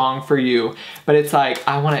strong for you, but it's like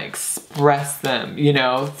I want to express them, you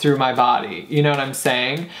know, through my body. You know what I'm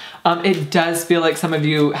saying? It does feel like some of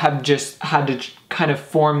you have just had to kind of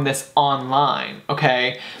form this online,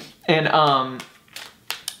 okay? And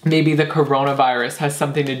maybe the coronavirus has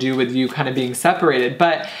something to do with you kind of being separated,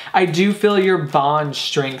 but I do feel your bond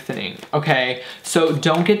strengthening, okay? So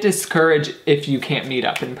don't get discouraged if you can't meet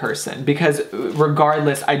up in person, because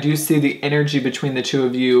regardless, I do see the energy between the two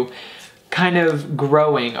of you kind of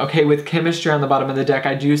growing, okay? With chemistry on the bottom of the deck,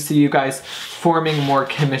 I do see you guys forming more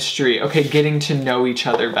chemistry, okay? Getting to know each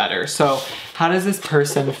other better. So how does this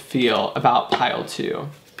person feel about pile 2?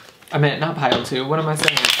 I mean, not pile 2, what am I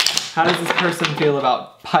saying? How does this person feel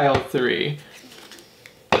about pile 3?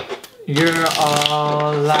 You're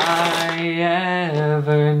all I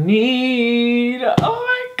ever need. Oh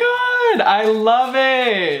my God, I love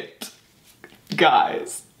it.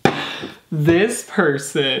 Guys, this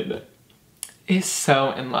person is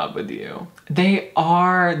so in love with you. They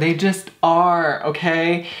just are,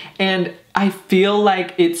 okay? And I feel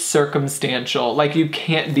like it's circumstantial, like you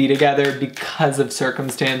can't be together because of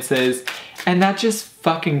circumstances, and that just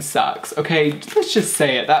fucking sucks, okay? Let's just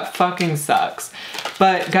say it, that fucking sucks.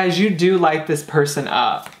 But guys, you do light this person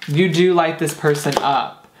up. You do light this person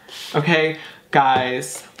up, okay?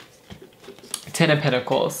 Guys, 10 of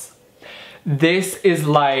Pentacles. This is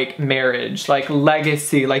like marriage, like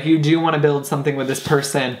legacy, like you do want to build something with this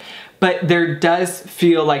person, but there does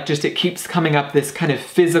feel like just it keeps coming up this kind of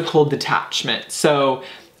physical detachment. So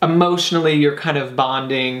emotionally, you're kind of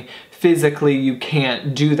bonding. Physically, you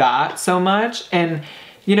can't do that so much. And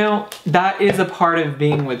you know, that is a part of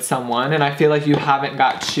being with someone, and I feel like you haven't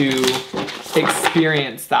got to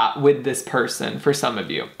experience that with this person for some of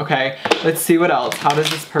you, okay? Let's see what else. How does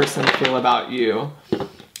this person feel about you?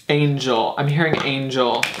 Angel. I'm hearing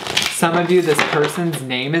angel. Some of you, this person's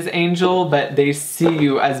name is Angel, but they see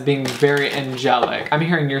you as being very angelic. I'm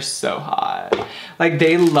hearing you're so hot. Like,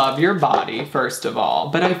 they love your body, first of all,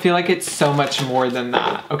 but I feel like it's so much more than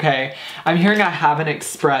that, okay? I'm hearing I haven't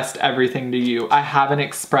expressed everything to you. I haven't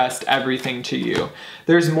expressed everything to you.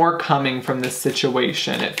 There's more coming from this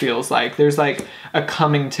situation, it feels like. There's like a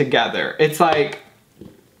coming together. It's like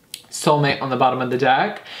soulmate on the bottom of the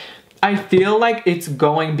deck. I feel like it's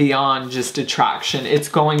going beyond just attraction. It's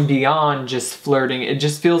going beyond just flirting. It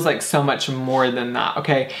just feels like so much more than that,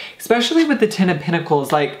 okay? Especially with the 10 of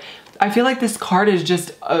Pentacles, like, I feel like this card is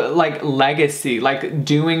just like legacy, like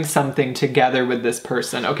doing something together with this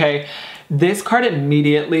person, okay? This card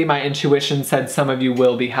immediately, my intuition said some of you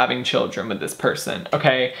will be having children with this person,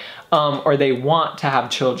 okay? Or they want to have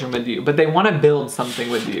children with you, but they want to build something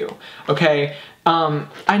with you, okay?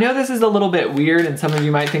 I know this is a little bit weird and some of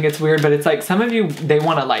you might think it's weird, but it's like some of you, they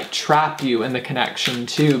want to like trap you in the connection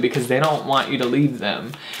too, because they don't want you to leave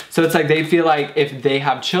them. So it's like they feel like if they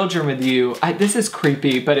have children with you, this is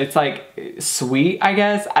creepy, but it's like sweet, I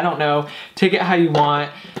guess. I don't know. Take it how you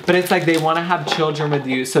want, but it's like they want to have children with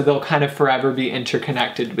you, so they'll kind of forever be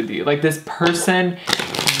interconnected with you. Like this person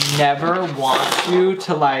never wants you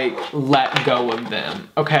to like let go of them,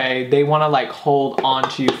 okay? They want to like hold on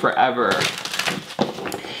to you forever.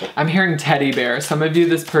 I'm hearing teddy bear. Some of you,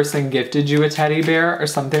 this person gifted you a teddy bear or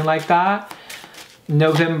something like that.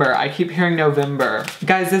 November. I keep hearing November.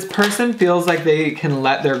 Guys, this person feels like they can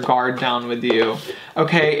let their guard down with you.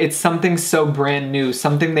 Okay, it's something so brand new,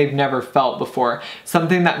 something they've never felt before,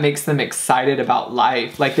 something that makes them excited about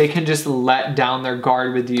life. Like they can just let down their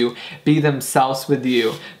guard with you, be themselves with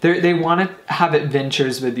you. They want to have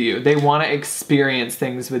adventures with you. They want to experience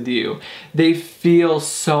things with you. They feel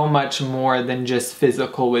so much more than just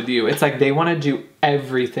physical with you. It's like they want to do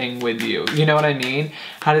everything with you. You know what I mean?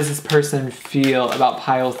 How does this person feel about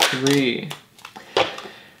pile 3?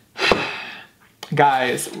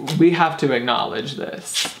 Guys, we have to acknowledge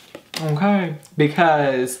this, okay?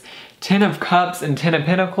 Because Ten of Cups and Ten of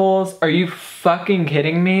Pentacles. Are you fucking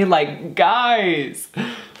kidding me? Like, guys.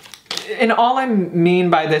 And all I mean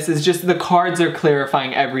by this is just the cards are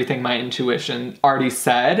clarifying everything my intuition already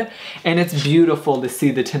said. And it's beautiful to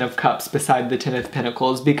see the Ten of Cups beside the Ten of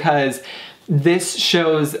Pentacles, because this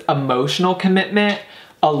shows emotional commitment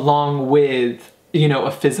along with, you know,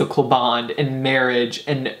 a physical bond and marriage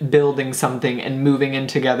and building something and moving in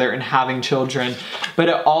together and having children. But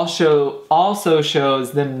it also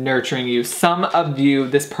shows them nurturing you. Some of you,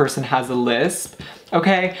 this person has a lisp.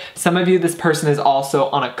 Okay, some of you, this person is also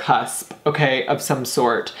on a cusp, okay, of some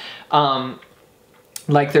sort.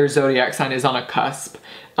 Like their zodiac sign is on a cusp.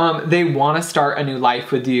 They want to start a new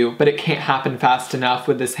life with you, but it can't happen fast enough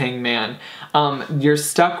with this Hangman. You're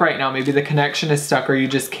stuck right now. Maybe the connection is stuck, or you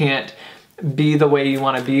just can't be the way you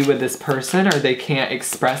want to be with this person, or they can't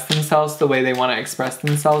express themselves the way they want to express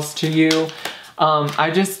themselves to you. I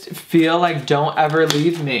just feel like, don't ever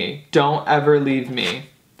leave me. Don't ever leave me.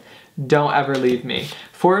 Don't ever leave me.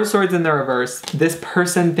 Four of Swords in the reverse. This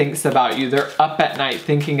person thinks about you. They're up at night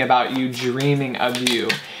thinking about you, dreaming of you.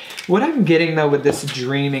 What I'm getting though with this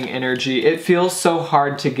dreaming energy, it feels so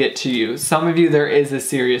hard to get to you. Some of you, there is a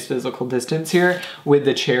serious physical distance here with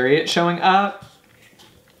the Chariot showing up.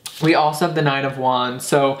 We also have the Nine of Wands,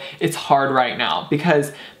 so it's hard right now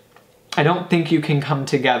because I don't think you can come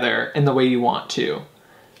together in the way you want to.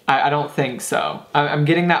 I don't think so. I'm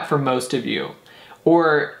getting that for most of you.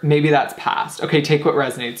 Or maybe that's past. Okay, take what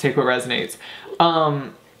resonates, take what resonates.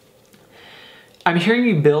 I'm hearing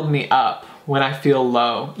you build me up when I feel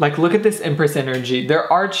low. Like, look at this Empress energy. There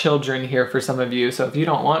are children here for some of you, so if you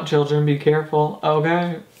don't want children, be careful,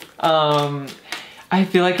 okay? I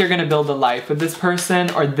feel like you're gonna build a life with this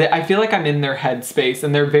person, or I feel like I'm in their headspace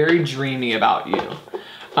and they're very dreamy about you.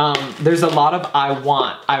 There's a lot of I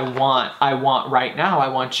want right now. I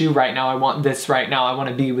want you right now. I want this right now. I want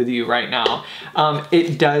to be with you right now.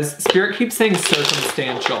 Spirit keeps saying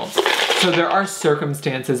circumstantial. So there are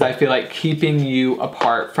circumstances, I feel like, keeping you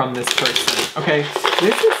apart from this person, okay?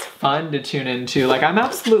 This is fun to tune into. Like, I'm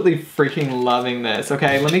absolutely freaking loving this,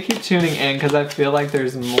 okay? Let me keep tuning in because I feel like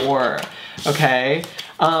there's more, okay?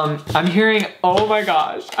 I'm hearing, oh my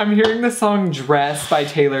gosh, I'm hearing the song Dress by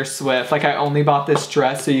Taylor Swift. Like, I only bought this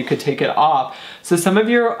dress so you could take it off. So some of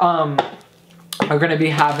you are gonna be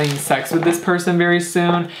having sex with this person very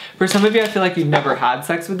soon. For some of you, I feel like you've never had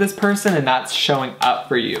sex with this person and that's showing up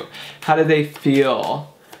for you. How do they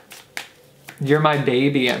feel? You're my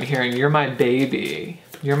baby, I'm hearing. You're my baby.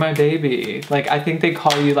 You're my baby. Like, I think they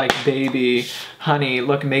call you like baby, honey,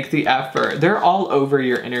 look, make the effort. They're all over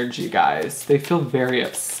your energy, guys. They feel very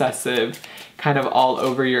obsessive, kind of all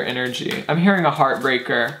over your energy. I'm hearing a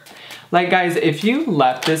heartbreaker. Like, guys, if you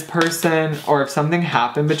left this person or if something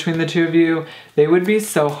happened between the two of you, they would be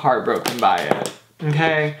so heartbroken by it,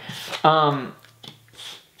 okay?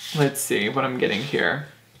 Let's see what I'm getting here.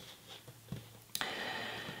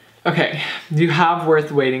 Okay, you have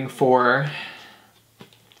worth waiting for.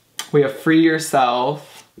 We have free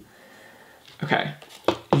yourself. Okay,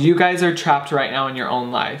 you guys are trapped right now in your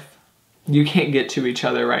own life. You can't get to each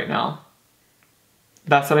other right now.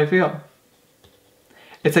 That's what I feel.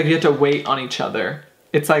 It's like you have to wait on each other.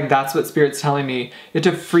 It's like that's what Spirit's telling me. You have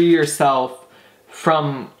to free yourself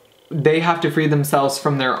from, they have to free themselves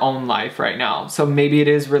from their own life right now. So maybe it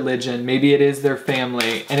is religion, maybe it is their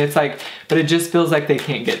family. And it's like, but it just feels like they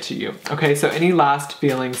can't get to you. Okay, so any last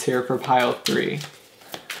feelings here for pile 3?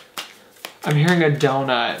 I'm hearing a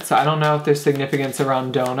donut, so I don't know if there's significance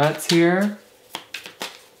around donuts here.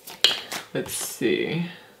 Let's see.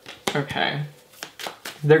 Okay.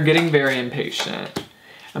 They're getting very impatient.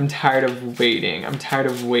 I'm tired of waiting. I'm tired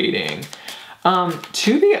of waiting.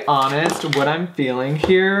 To be honest, what I'm feeling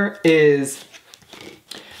here is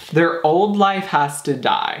their old life has to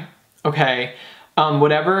die, okay?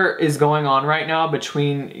 Whatever is going on right now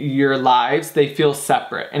between your lives, they feel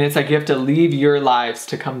separate. And it's like you have to leave your lives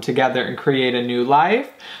to come together and create a new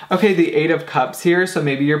life. Okay, the 8 of Cups here, so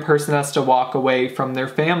maybe your person has to walk away from their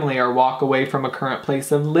family or walk away from a current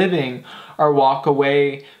place of living or walk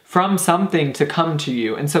away from something to come to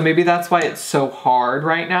you. And so maybe that's why it's so hard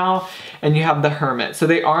right now. And you have the Hermit. So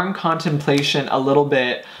they are in contemplation a little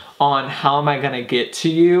bit on how am I gonna get to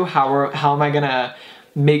you? How am I gonna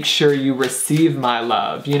make sure you receive my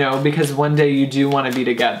love, you know, because one day you do want to be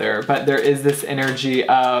together, but there is this energy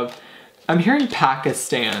of, I'm hearing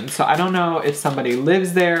Pakistan, so I don't know if somebody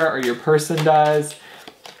lives there or your person does.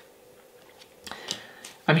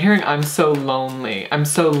 I'm hearing I'm so lonely. I'm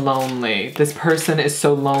so lonely. This person is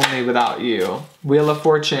so lonely without you. Wheel of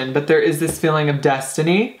Fortune, but there is this feeling of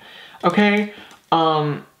destiny, okay?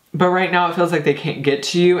 But right now it feels like they can't get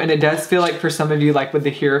to you. And it does feel like for some of you, like with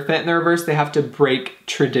the Hierophant in the reverse, they have to break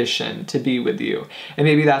tradition to be with you. And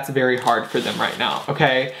maybe that's very hard for them right now,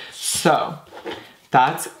 okay? So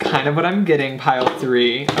that's kind of what I'm getting, pile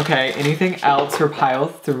 3. Okay, anything else for pile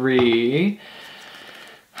 3?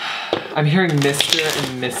 I'm hearing Mr.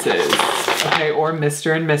 and Mrs. Okay, or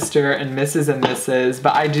Mr. and Mr. and Mrs. and Mrs.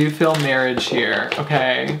 But I do feel marriage here,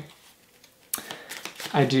 okay?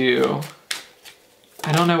 I do.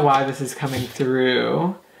 I don't know why this is coming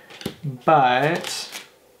through, but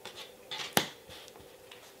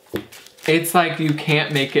it's like you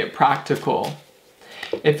can't make it practical.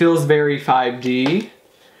 It feels very 5D.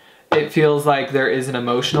 It feels like there is an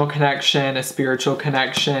emotional connection, a spiritual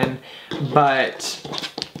connection, but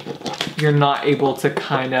you're not able to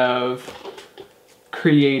kind of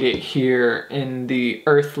create it here in the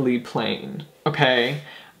earthly plane, okay?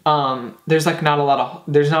 There's like not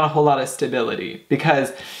a whole lot of stability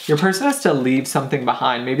because your person has to leave something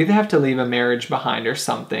behind. Maybe they have to leave a marriage behind or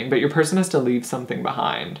something, but your person has to leave something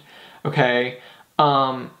behind, okay?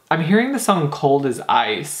 I'm hearing the song Cold as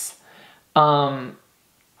Ice.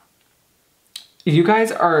 You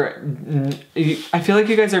guys are, I feel like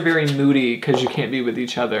you guys are very moody because you can't be with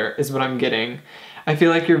each other is what I'm getting. I feel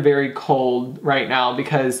like you're very cold right now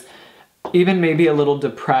because even maybe a little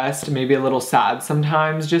depressed, maybe a little sad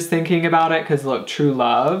sometimes just thinking about it because look, true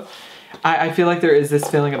love. I feel like there is this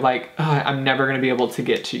feeling of like, oh, I'm never going to be able to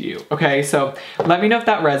get to you. Okay, so let me know if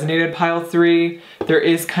that resonated, pile 3. There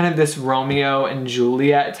is kind of this Romeo and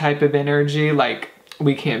Juliet type of energy, like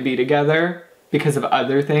we can't be together because of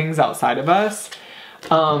other things outside of us.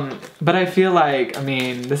 But I feel like, I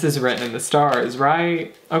mean, this is written in the stars,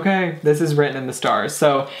 right? Okay, this is written in the stars.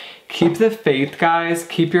 So keep the faith, guys.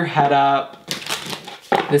 Keep your head up.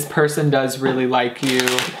 This person does really like you.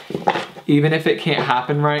 Even if it can't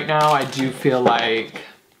happen right now, I do feel like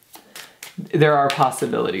there are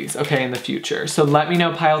possibilities, okay, in the future. So let me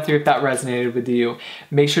know, pile 3, if that resonated with you.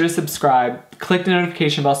 Make sure to subscribe. Click the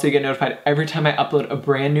notification bell so you get notified every time I upload a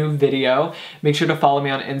brand new video. Make sure to follow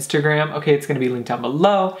me on Instagram. Okay, it's going to be linked down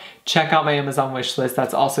below. Check out my Amazon wish list.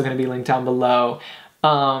 That's also going to be linked down below.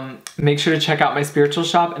 Make sure to check out my spiritual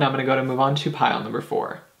shop, and I'm going to move on to pile number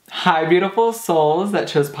 4. Hi, beautiful souls that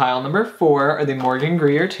chose pile number 4 or the Morgan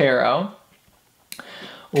Greer Tarot.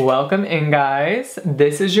 Welcome in, guys.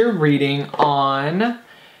 This is your reading on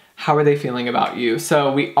how are they feeling about you.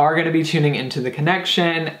 So we are going to be tuning into the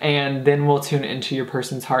connection, and then we'll tune into your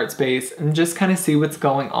person's heart space and just kind of see what's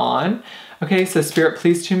going on. Okay, so Spirit,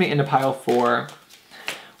 please tune me into pile 4.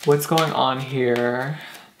 What's going on here?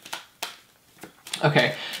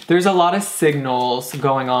 Okay, there's a lot of signals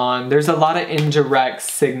going on. There's a lot of indirect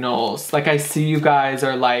signals. Like I see you guys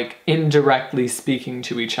are like indirectly speaking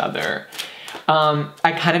to each other.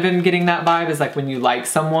 I kind of am getting that vibe is like when you like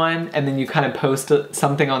someone and then you kind of post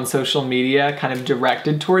something on social media kind of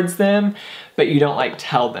directed towards them, but you don't like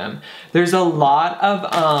tell them. There's a lot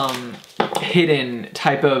of hidden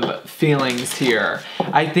type of feelings here.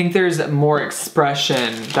 I think there's more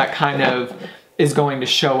expression that kind of is going to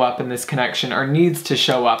show up in this connection or needs to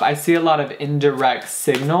show up. I see a lot of indirect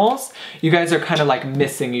signals. You guys are kind of like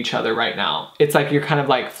missing each other right now. It's like you're kind of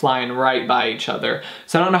like flying right by each other.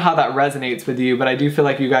 So I don't know how that resonates with you, but I do feel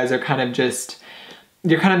like you guys are kind of just,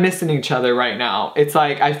 you're kind of missing each other right now. It's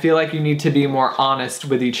like, I feel like you need to be more honest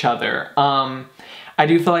with each other. I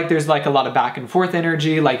do feel like there's like a lot of back and forth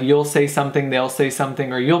energy, like you'll say something, they'll say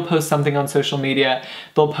something, or you'll post something on social media,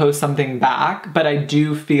 they'll post something back, but I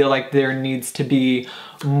do feel like there needs to be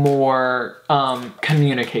more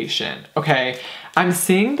communication, okay? I'm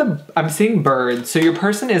seeing birds, so your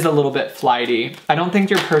person is a little bit flighty. I don't think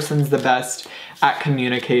your person's the best at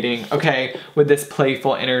communicating, okay, with this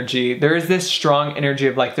playful energy. There is this strong energy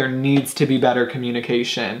of like there needs to be better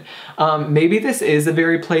communication. Maybe this is a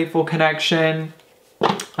very playful connection.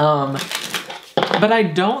 But I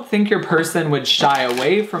don't think your person would shy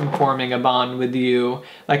away from forming a bond with you,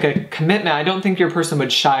 like a commitment. I don't think your person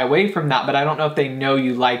would shy away from that, but I don't know if they know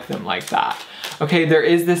you like them like that. Okay, there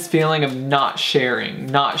is this feeling of not sharing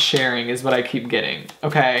is what I keep getting,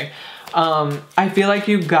 okay? I feel like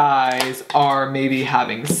you guys are maybe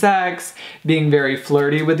having sex, being very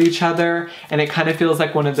flirty with each other, and it kind of feels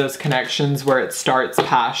like one of those connections where it starts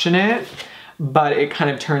passionate, but it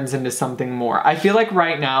kind of turns into something more. I feel like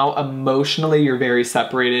right now, emotionally, you're very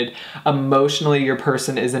separated. Emotionally, your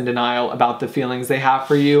person is in denial about the feelings they have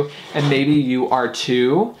for you, and maybe you are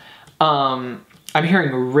too. I'm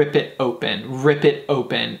hearing rip it open, rip it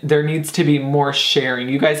open. There needs to be more sharing.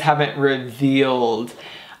 You guys haven't revealed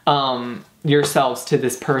yourselves to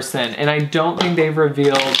this person, and I don't think they've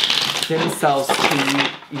revealed themselves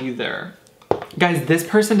to you either. Guys, this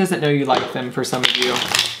person doesn't know you like them for some of you.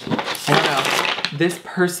 I don't know. This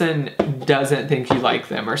person doesn't think you like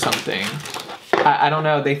them or something. I don't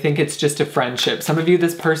know. They think it's just a friendship. Some of you,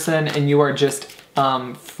 this person and you are just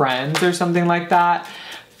friends or something like that.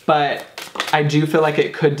 But I do feel like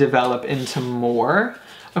it could develop into more.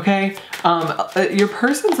 Okay, your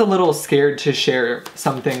person's a little scared to share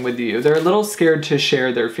something with you. They're a little scared to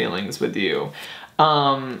share their feelings with you.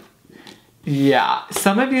 Yeah,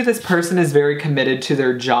 some of you, this person is very committed to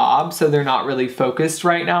their job, so they're not really focused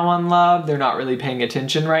right now on love. They're not really paying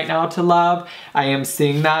attention right now to love. I am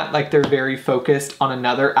seeing that, like they're very focused on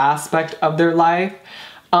another aspect of their life.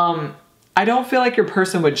 I don't feel like your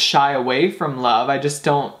person would shy away from love. I just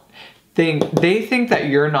don't think, they think that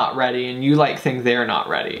you're not ready and you like think they're not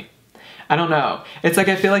ready. I don't know. It's like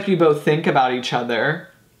I feel like you both think about each other.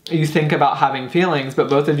 You think about having feelings, but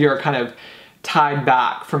both of you are kind of tied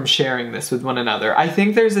back from sharing this with one another. I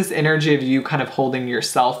think there's this energy of you kind of holding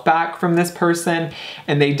yourself back from this person,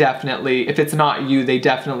 and they definitely, if it's not you, they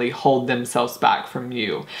definitely hold themselves back from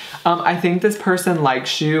you. I think this person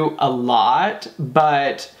likes you a lot,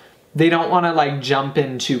 but they don't want to like jump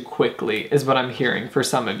in too quickly is what I'm hearing for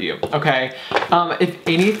some of you, okay? If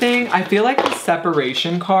anything, I feel like the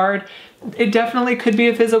separation card, it definitely could be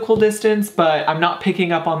a physical distance, but I'm not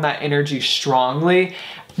picking up on that energy strongly.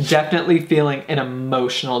 Definitely feeling an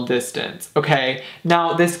emotional distance, okay?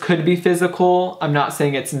 Now, this could be physical. I'm not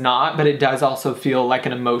saying it's not, but it does also feel like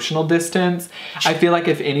an emotional distance. I feel like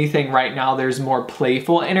if anything right now, there's more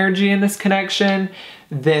playful energy in this connection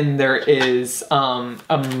than there is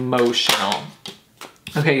emotional.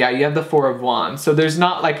 Okay, yeah, you have the Four of Wands. So there's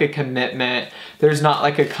not like a commitment. There's not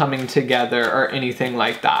like a coming together or anything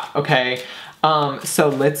like that, okay? So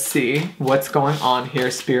let's see what's going on here,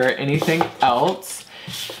 Spirit. Anything else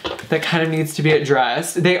that kind of needs to be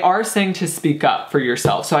addressed? They are saying to speak up for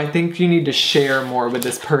yourself. So I think you need to share more with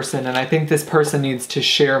this person, and I think this person needs to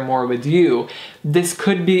share more with you. This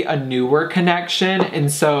could be a newer connection,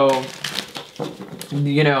 and so,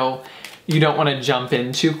 you know, you don't want to jump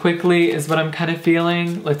in too quickly is what I'm kind of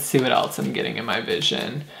feeling. Let's see what else I'm getting in my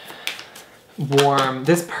vision. Warm.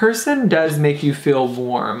 This person does make you feel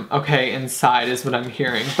warm, okay, inside is what I'm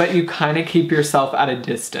hearing, but you kind of keep yourself at a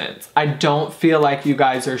distance. I don't feel like you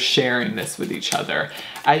guys are sharing this with each other.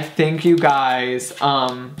 I think you guys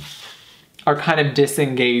are kind of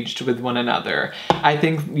disengaged with one another. I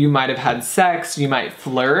think you might have had sex, you might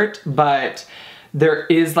flirt, but there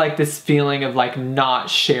is like this feeling of like not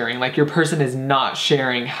sharing, like your person is not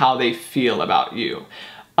sharing how they feel about you.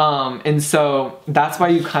 And so that's why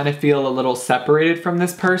you kind of feel a little separated from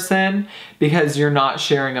this person, because you're not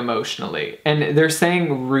sharing emotionally. And they're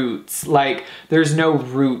saying roots, like there's no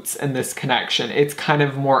roots in this connection. It's kind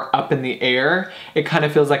of more up in the air. It kind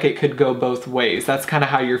of feels like it could go both ways. That's kind of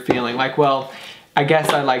how you're feeling. Like, well, I guess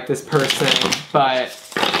I like this person, but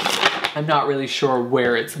I'm not really sure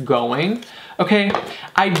where it's going. Okay,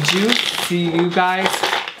 I do see you guys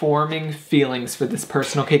forming feelings for this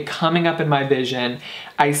person, okay? Coming up in my vision,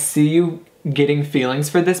 I see you getting feelings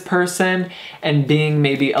for this person and being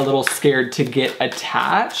maybe a little scared to get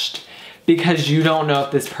attached because you don't know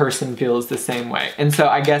if this person feels the same way. And so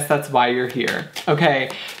I guess that's why you're here, okay?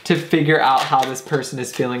 To figure out how this person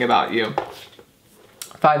is feeling about you.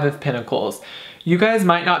 Five of Pentacles. You guys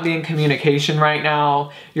might not be in communication right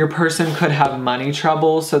now. Your person could have money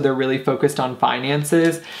trouble, so they're really focused on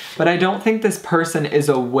finances. But I don't think this person is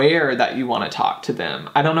aware that you want to talk to them.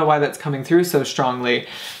 I don't know why that's coming through so strongly,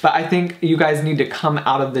 but I think you guys need to come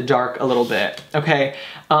out of the dark a little bit, okay?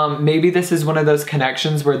 Maybe this is one of those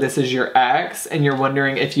connections where this is your ex and you're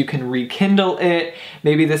wondering if you can rekindle it.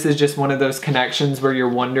 Maybe this is just one of those connections where you're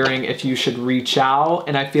wondering if you should reach out,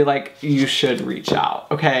 and I feel like you should reach out,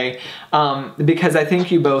 okay? Because I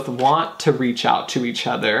think you both want to reach out to each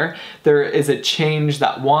other. There is a change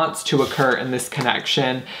that wants to occur in this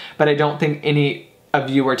connection, but I don't think any of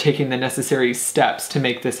you are taking the necessary steps to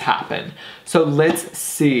make this happen. So let's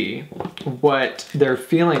see what their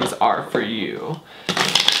feelings are for you.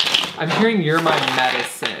 I'm hearing you're my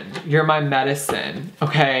medicine. You're my medicine,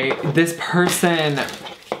 okay? This person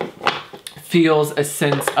feels a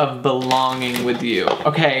sense of belonging with you,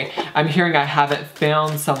 okay? I'm hearing I haven't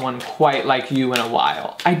found someone quite like you in a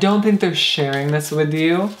while. I don't think they're sharing this with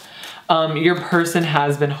you. Your person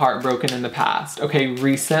has been heartbroken in the past, okay?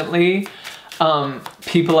 Recently,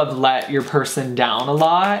 people have let your person down a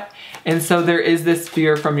lot. And so there is this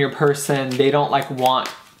fear from your person. They don't like want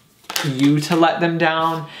you to let them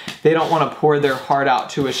down. They don't want to pour their heart out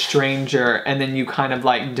to a stranger and then you kind of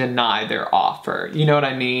like deny their offer. You know what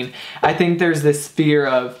I mean? I think there's this fear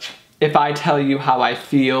of, if I tell you how I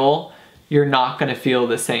feel, you're not gonna feel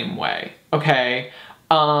the same way, okay?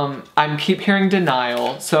 I'm keep hearing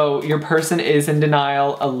denial. So your person is in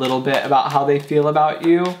denial a little bit about how they feel about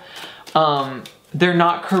you. They're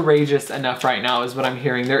not courageous enough right now is what I'm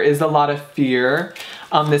hearing. There is a lot of fear.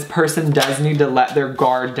 This person does need to let their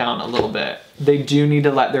guard down a little bit. They do need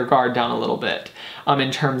to let their guard down a little bit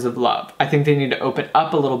in terms of love. I think they need to open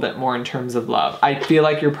up a little bit more in terms of love. I feel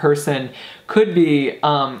like your person could be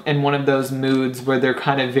in one of those moods where they're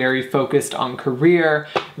kind of very focused on career,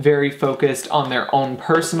 very focused on their own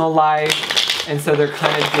personal life. And so they're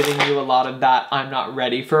kind of giving you a lot of that, I'm not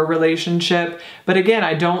ready for a relationship. But again,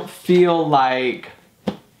 I don't feel like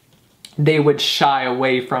they would shy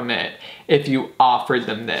away from it if you offered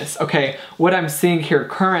them this. Okay, what I'm seeing here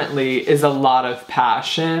currently is a lot of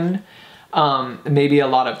passion, maybe a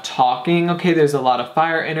lot of talking. Okay, there's a lot of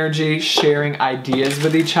fire energy, sharing ideas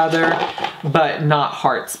with each other, but not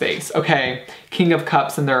heart space. Okay, King of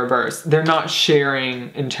Cups in the reverse. They're not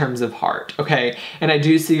sharing in terms of heart. Okay, and I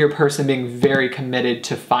do see your person being very committed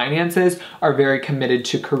to finances or very committed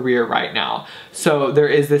to career right now. So there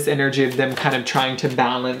is this energy of them kind of trying to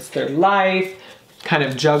balance their life, kind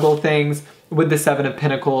of juggle things. With the Seven of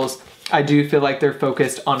Pentacles, I do feel like they're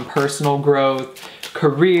focused on personal growth,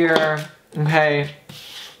 career, okay,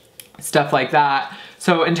 stuff like that.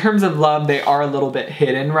 So in terms of love, they are a little bit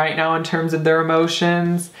hidden right now in terms of their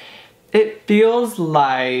emotions. It feels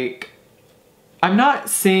like, I'm not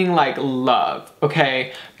seeing like love,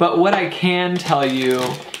 okay? But what I can tell you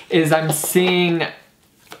is I'm seeing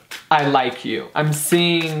I like you. I'm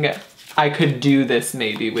seeing I could do this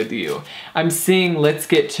maybe with you. I'm seeing let's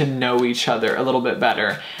get to know each other a little bit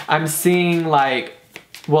better. I'm seeing like,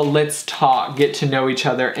 well, let's talk, get to know each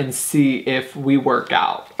other and see if we work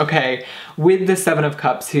out, okay? With the Seven of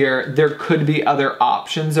Cups here, there could be other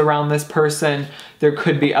options around this person. There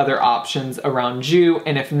could be other options around you.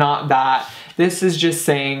 And if not that, this is just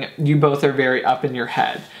saying you both are very up in your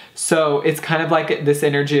head. So it's kind of like this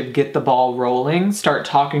energy of get the ball rolling, start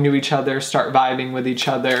talking to each other, start vibing with each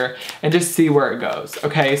other, and just see where it goes,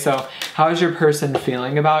 okay? So how is your person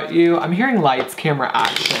feeling about you? I'm hearing lights, camera,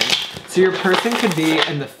 action. So your person could be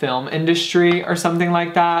in the film industry or something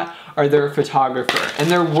like that, or they're a photographer,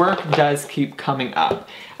 and their work does keep coming up.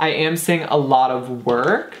 I am seeing a lot of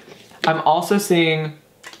work. I'm also seeing,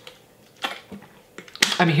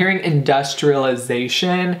 I'm hearing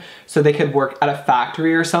industrialization, so they could work at a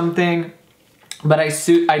factory or something, but I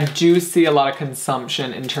do see a lot of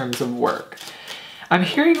consumption in terms of work. I'm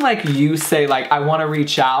hearing like you say like, I want to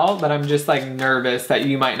reach out, but I'm just like nervous that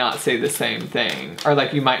you might not say the same thing, or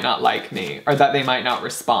like you might not like me, or that they might not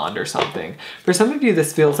respond or something. For some of you,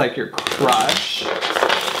 this feels like your crush.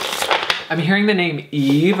 I'm hearing the name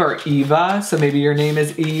Eve or Eva, so maybe your name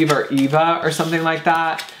is Eve or Eva or something like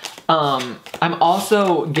that. I'm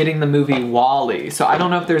also getting the movie WALL-E, so I don't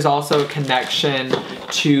know if there's also a connection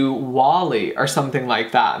to WALL-E or something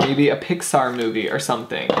like that. Maybe a Pixar movie or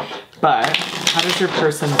something. But how does your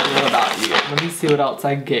person feel about you? Let me see what else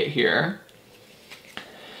I get here.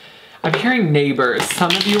 I'm hearing neighbors.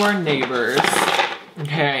 Some of you are neighbors.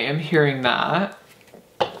 Okay, I am hearing that.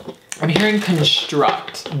 I'm hearing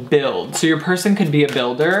construct, build. So your person could be a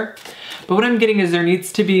builder. But what I'm getting is there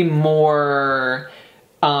needs to be more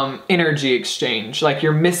energy exchange. Like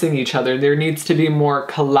you're missing each other. There needs to be more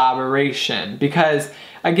collaboration. Because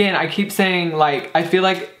again, I keep saying like, I feel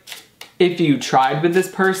like if you tried with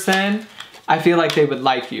this person, I feel like they would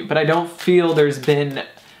like you. But I don't feel there's been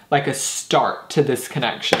like a start to this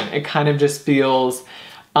connection. It kind of just feels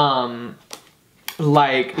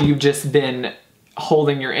like you've just been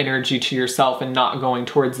holding your energy to yourself and not going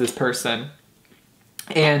towards this person.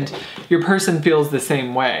 And your person feels the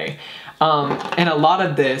same way. And a lot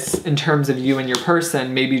of this, in terms of you and your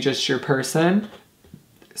person, maybe just your person,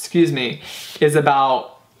 excuse me, is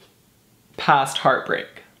about past heartbreak.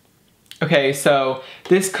 Okay, so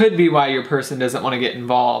this could be why your person doesn't want to get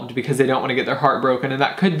involved, because they don't want to get their heart broken, and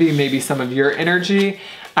that could be maybe some of your energy.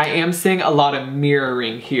 I am seeing a lot of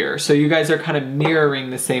mirroring here. So you guys are kind of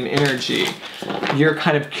mirroring the same energy. You're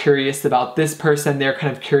kind of curious about this person, they're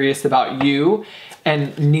kind of curious about you,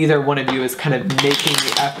 and neither one of you is kind of making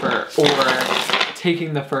the effort or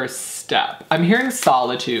taking the first step. I'm hearing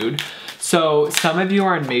solitude. So some of you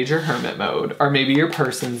are in major hermit mode, or maybe your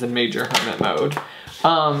person's in major hermit mode.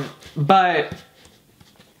 But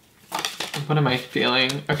what am I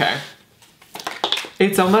feeling? Okay.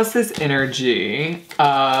 It's almost this energy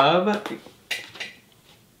of,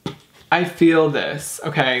 I feel this.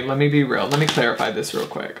 Okay, let me be real. Let me clarify this real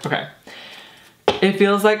quick. Okay. It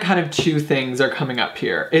feels like kind of two things are coming up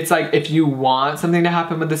here. It's like if you want something to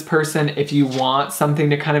happen with this person, if you want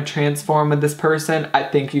something to kind of transform with this person, I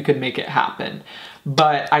think you could make it happen.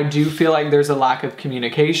 But I do feel like there's a lack of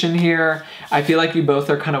communication here. I feel like you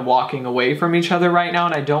both are kind of walking away from each other right now,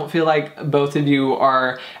 and I don't feel like both of you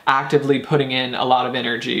are actively putting in a lot of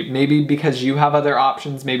energy. Maybe because you have other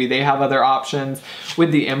options, maybe they have other options.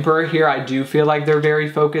 With the Emperor here, I do feel like they're very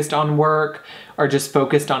focused on work or just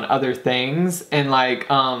focused on other things, and like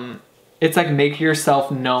it's like make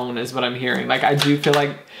yourself known is what I'm hearing. Like I do feel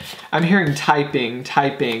like I'm hearing typing.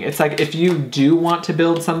 It's like if you do want to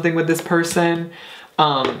build something with this person,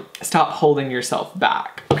 stop holding yourself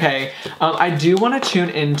back, okay? I do want to tune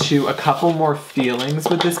into a couple more feelings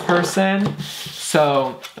with this person.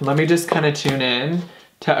 So let me just kind of tune in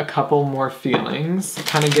to a couple more feelings,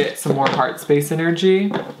 kind of get some more heart space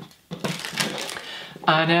energy.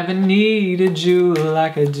 I never needed you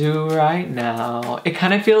like I do right now. It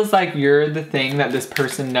kind of feels like you're the thing that this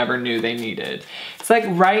person never knew they needed. It's like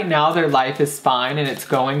right now their life is fine and it's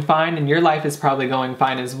going fine, and your life is probably going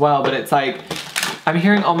fine as well, but it's like I'm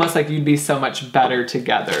hearing almost like you'd be so much better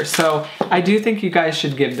together. So I do think you guys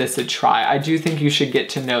should give this a try. I do think you should get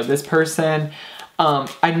to know this person.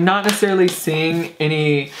 I'm not necessarily seeing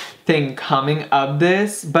anything coming of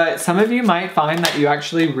this, but some of you might find that you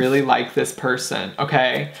actually really like this person,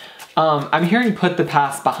 okay? I'm hearing put the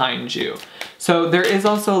past behind you. So there is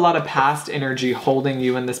also a lot of past energy holding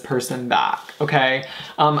you and this person back, okay?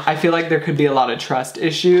 I feel like there could be a lot of trust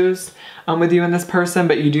issues with you and this person,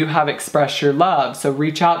 but you do have express your love. So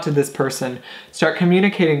reach out to this person, start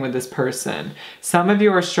communicating with this person. Some of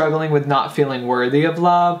you are struggling with not feeling worthy of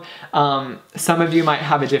love. Some of you might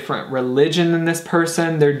have a different religion than this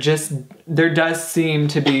person. There does seem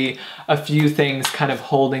to be a few things kind of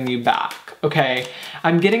holding you back, okay?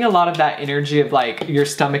 I'm getting a lot of that energy of like your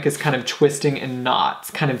stomach is kind of twisting in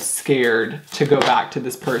knots, kind of scared to go back to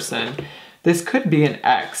this person. This could be an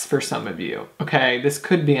ex for some of you, okay? This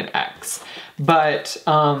could be an ex. But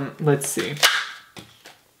let's see.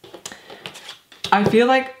 I feel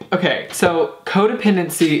like, okay, so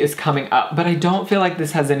codependency is coming up, but I don't feel like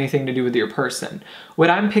this has anything to do with your person. What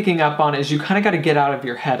I'm picking up on is you kind of got to get out of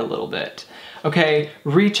your head a little bit. Okay,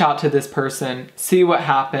 reach out to this person, see what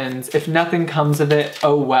happens. If nothing comes of it,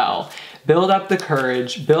 oh well. Build up the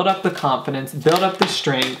courage, build up the confidence, build up the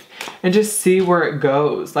strength, and just see where it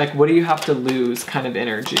goes. Like, what do you have to lose kind of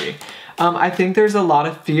energy. I think there's a lot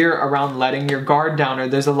of fear around letting your guard down, or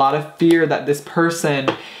there's a lot of fear that this person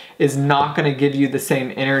is not going to give you the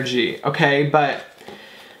same energy, okay? But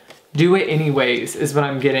do it anyways is what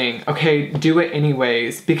I'm getting, okay? Do it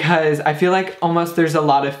anyways, because I feel like almost there's a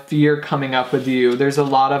lot of fear coming up with you. There's a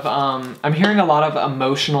lot of, I'm hearing a lot of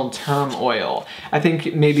emotional turmoil. I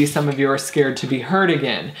think maybe some of you are scared to be hurt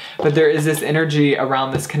again, but there is this energy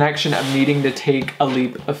around this connection of needing to take a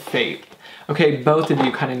leap of faith. Okay, both of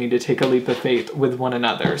you kind of need to take a leap of faith with one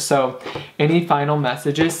another. So any final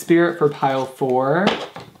messages, Spirit, for pile 4?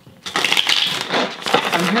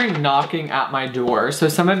 I'm hearing knocking at my door. So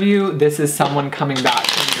some of you, this is someone coming back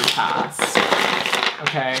from your past,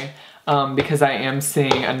 okay? Because I am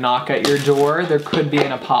seeing a knock at your door. There could be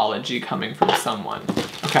an apology coming from someone,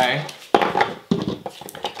 okay?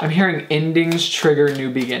 I'm hearing endings trigger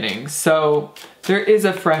new beginnings. So there is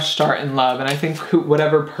a fresh start in love, and I think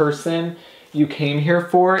whatever person you came here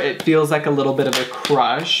for, it feels like a little bit of a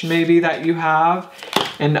crush maybe that you have.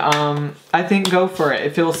 And I think go for it.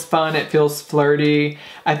 It feels fun, it feels flirty.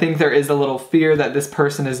 I think there is a little fear that this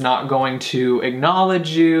person is not going to acknowledge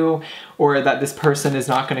you, or that this person is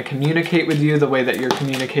not going to communicate with you the way that you're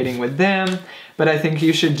communicating with them. But I think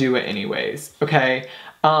you should do it anyways, okay?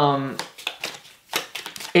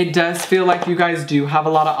 It does feel like you guys do have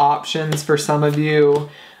a lot of options for some of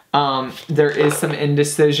you. There is some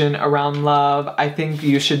indecision around love. I think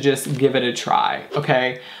you should just give it a try,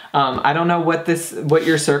 okay? I don't know what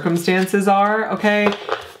your circumstances are, okay?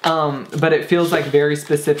 But it feels like very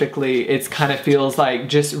specifically, it's kind of feels like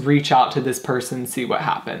just reach out to this person, see what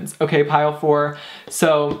happens. Okay, pile 4.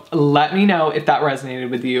 So let me know if that resonated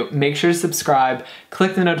with you. Make sure to subscribe,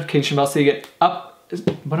 click the notification bell so you get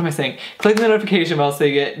click the notification bell so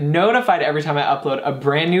you get notified every time I upload a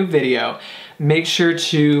brand new video. Make sure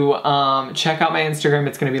to check out my Instagram,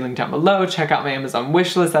 it's gonna be linked down below. Check out my Amazon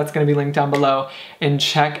wishlist, that's gonna be linked down below. And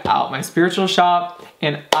check out my spiritual shop,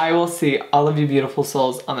 and I will see all of you beautiful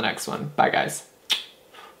souls on the next one. Bye guys.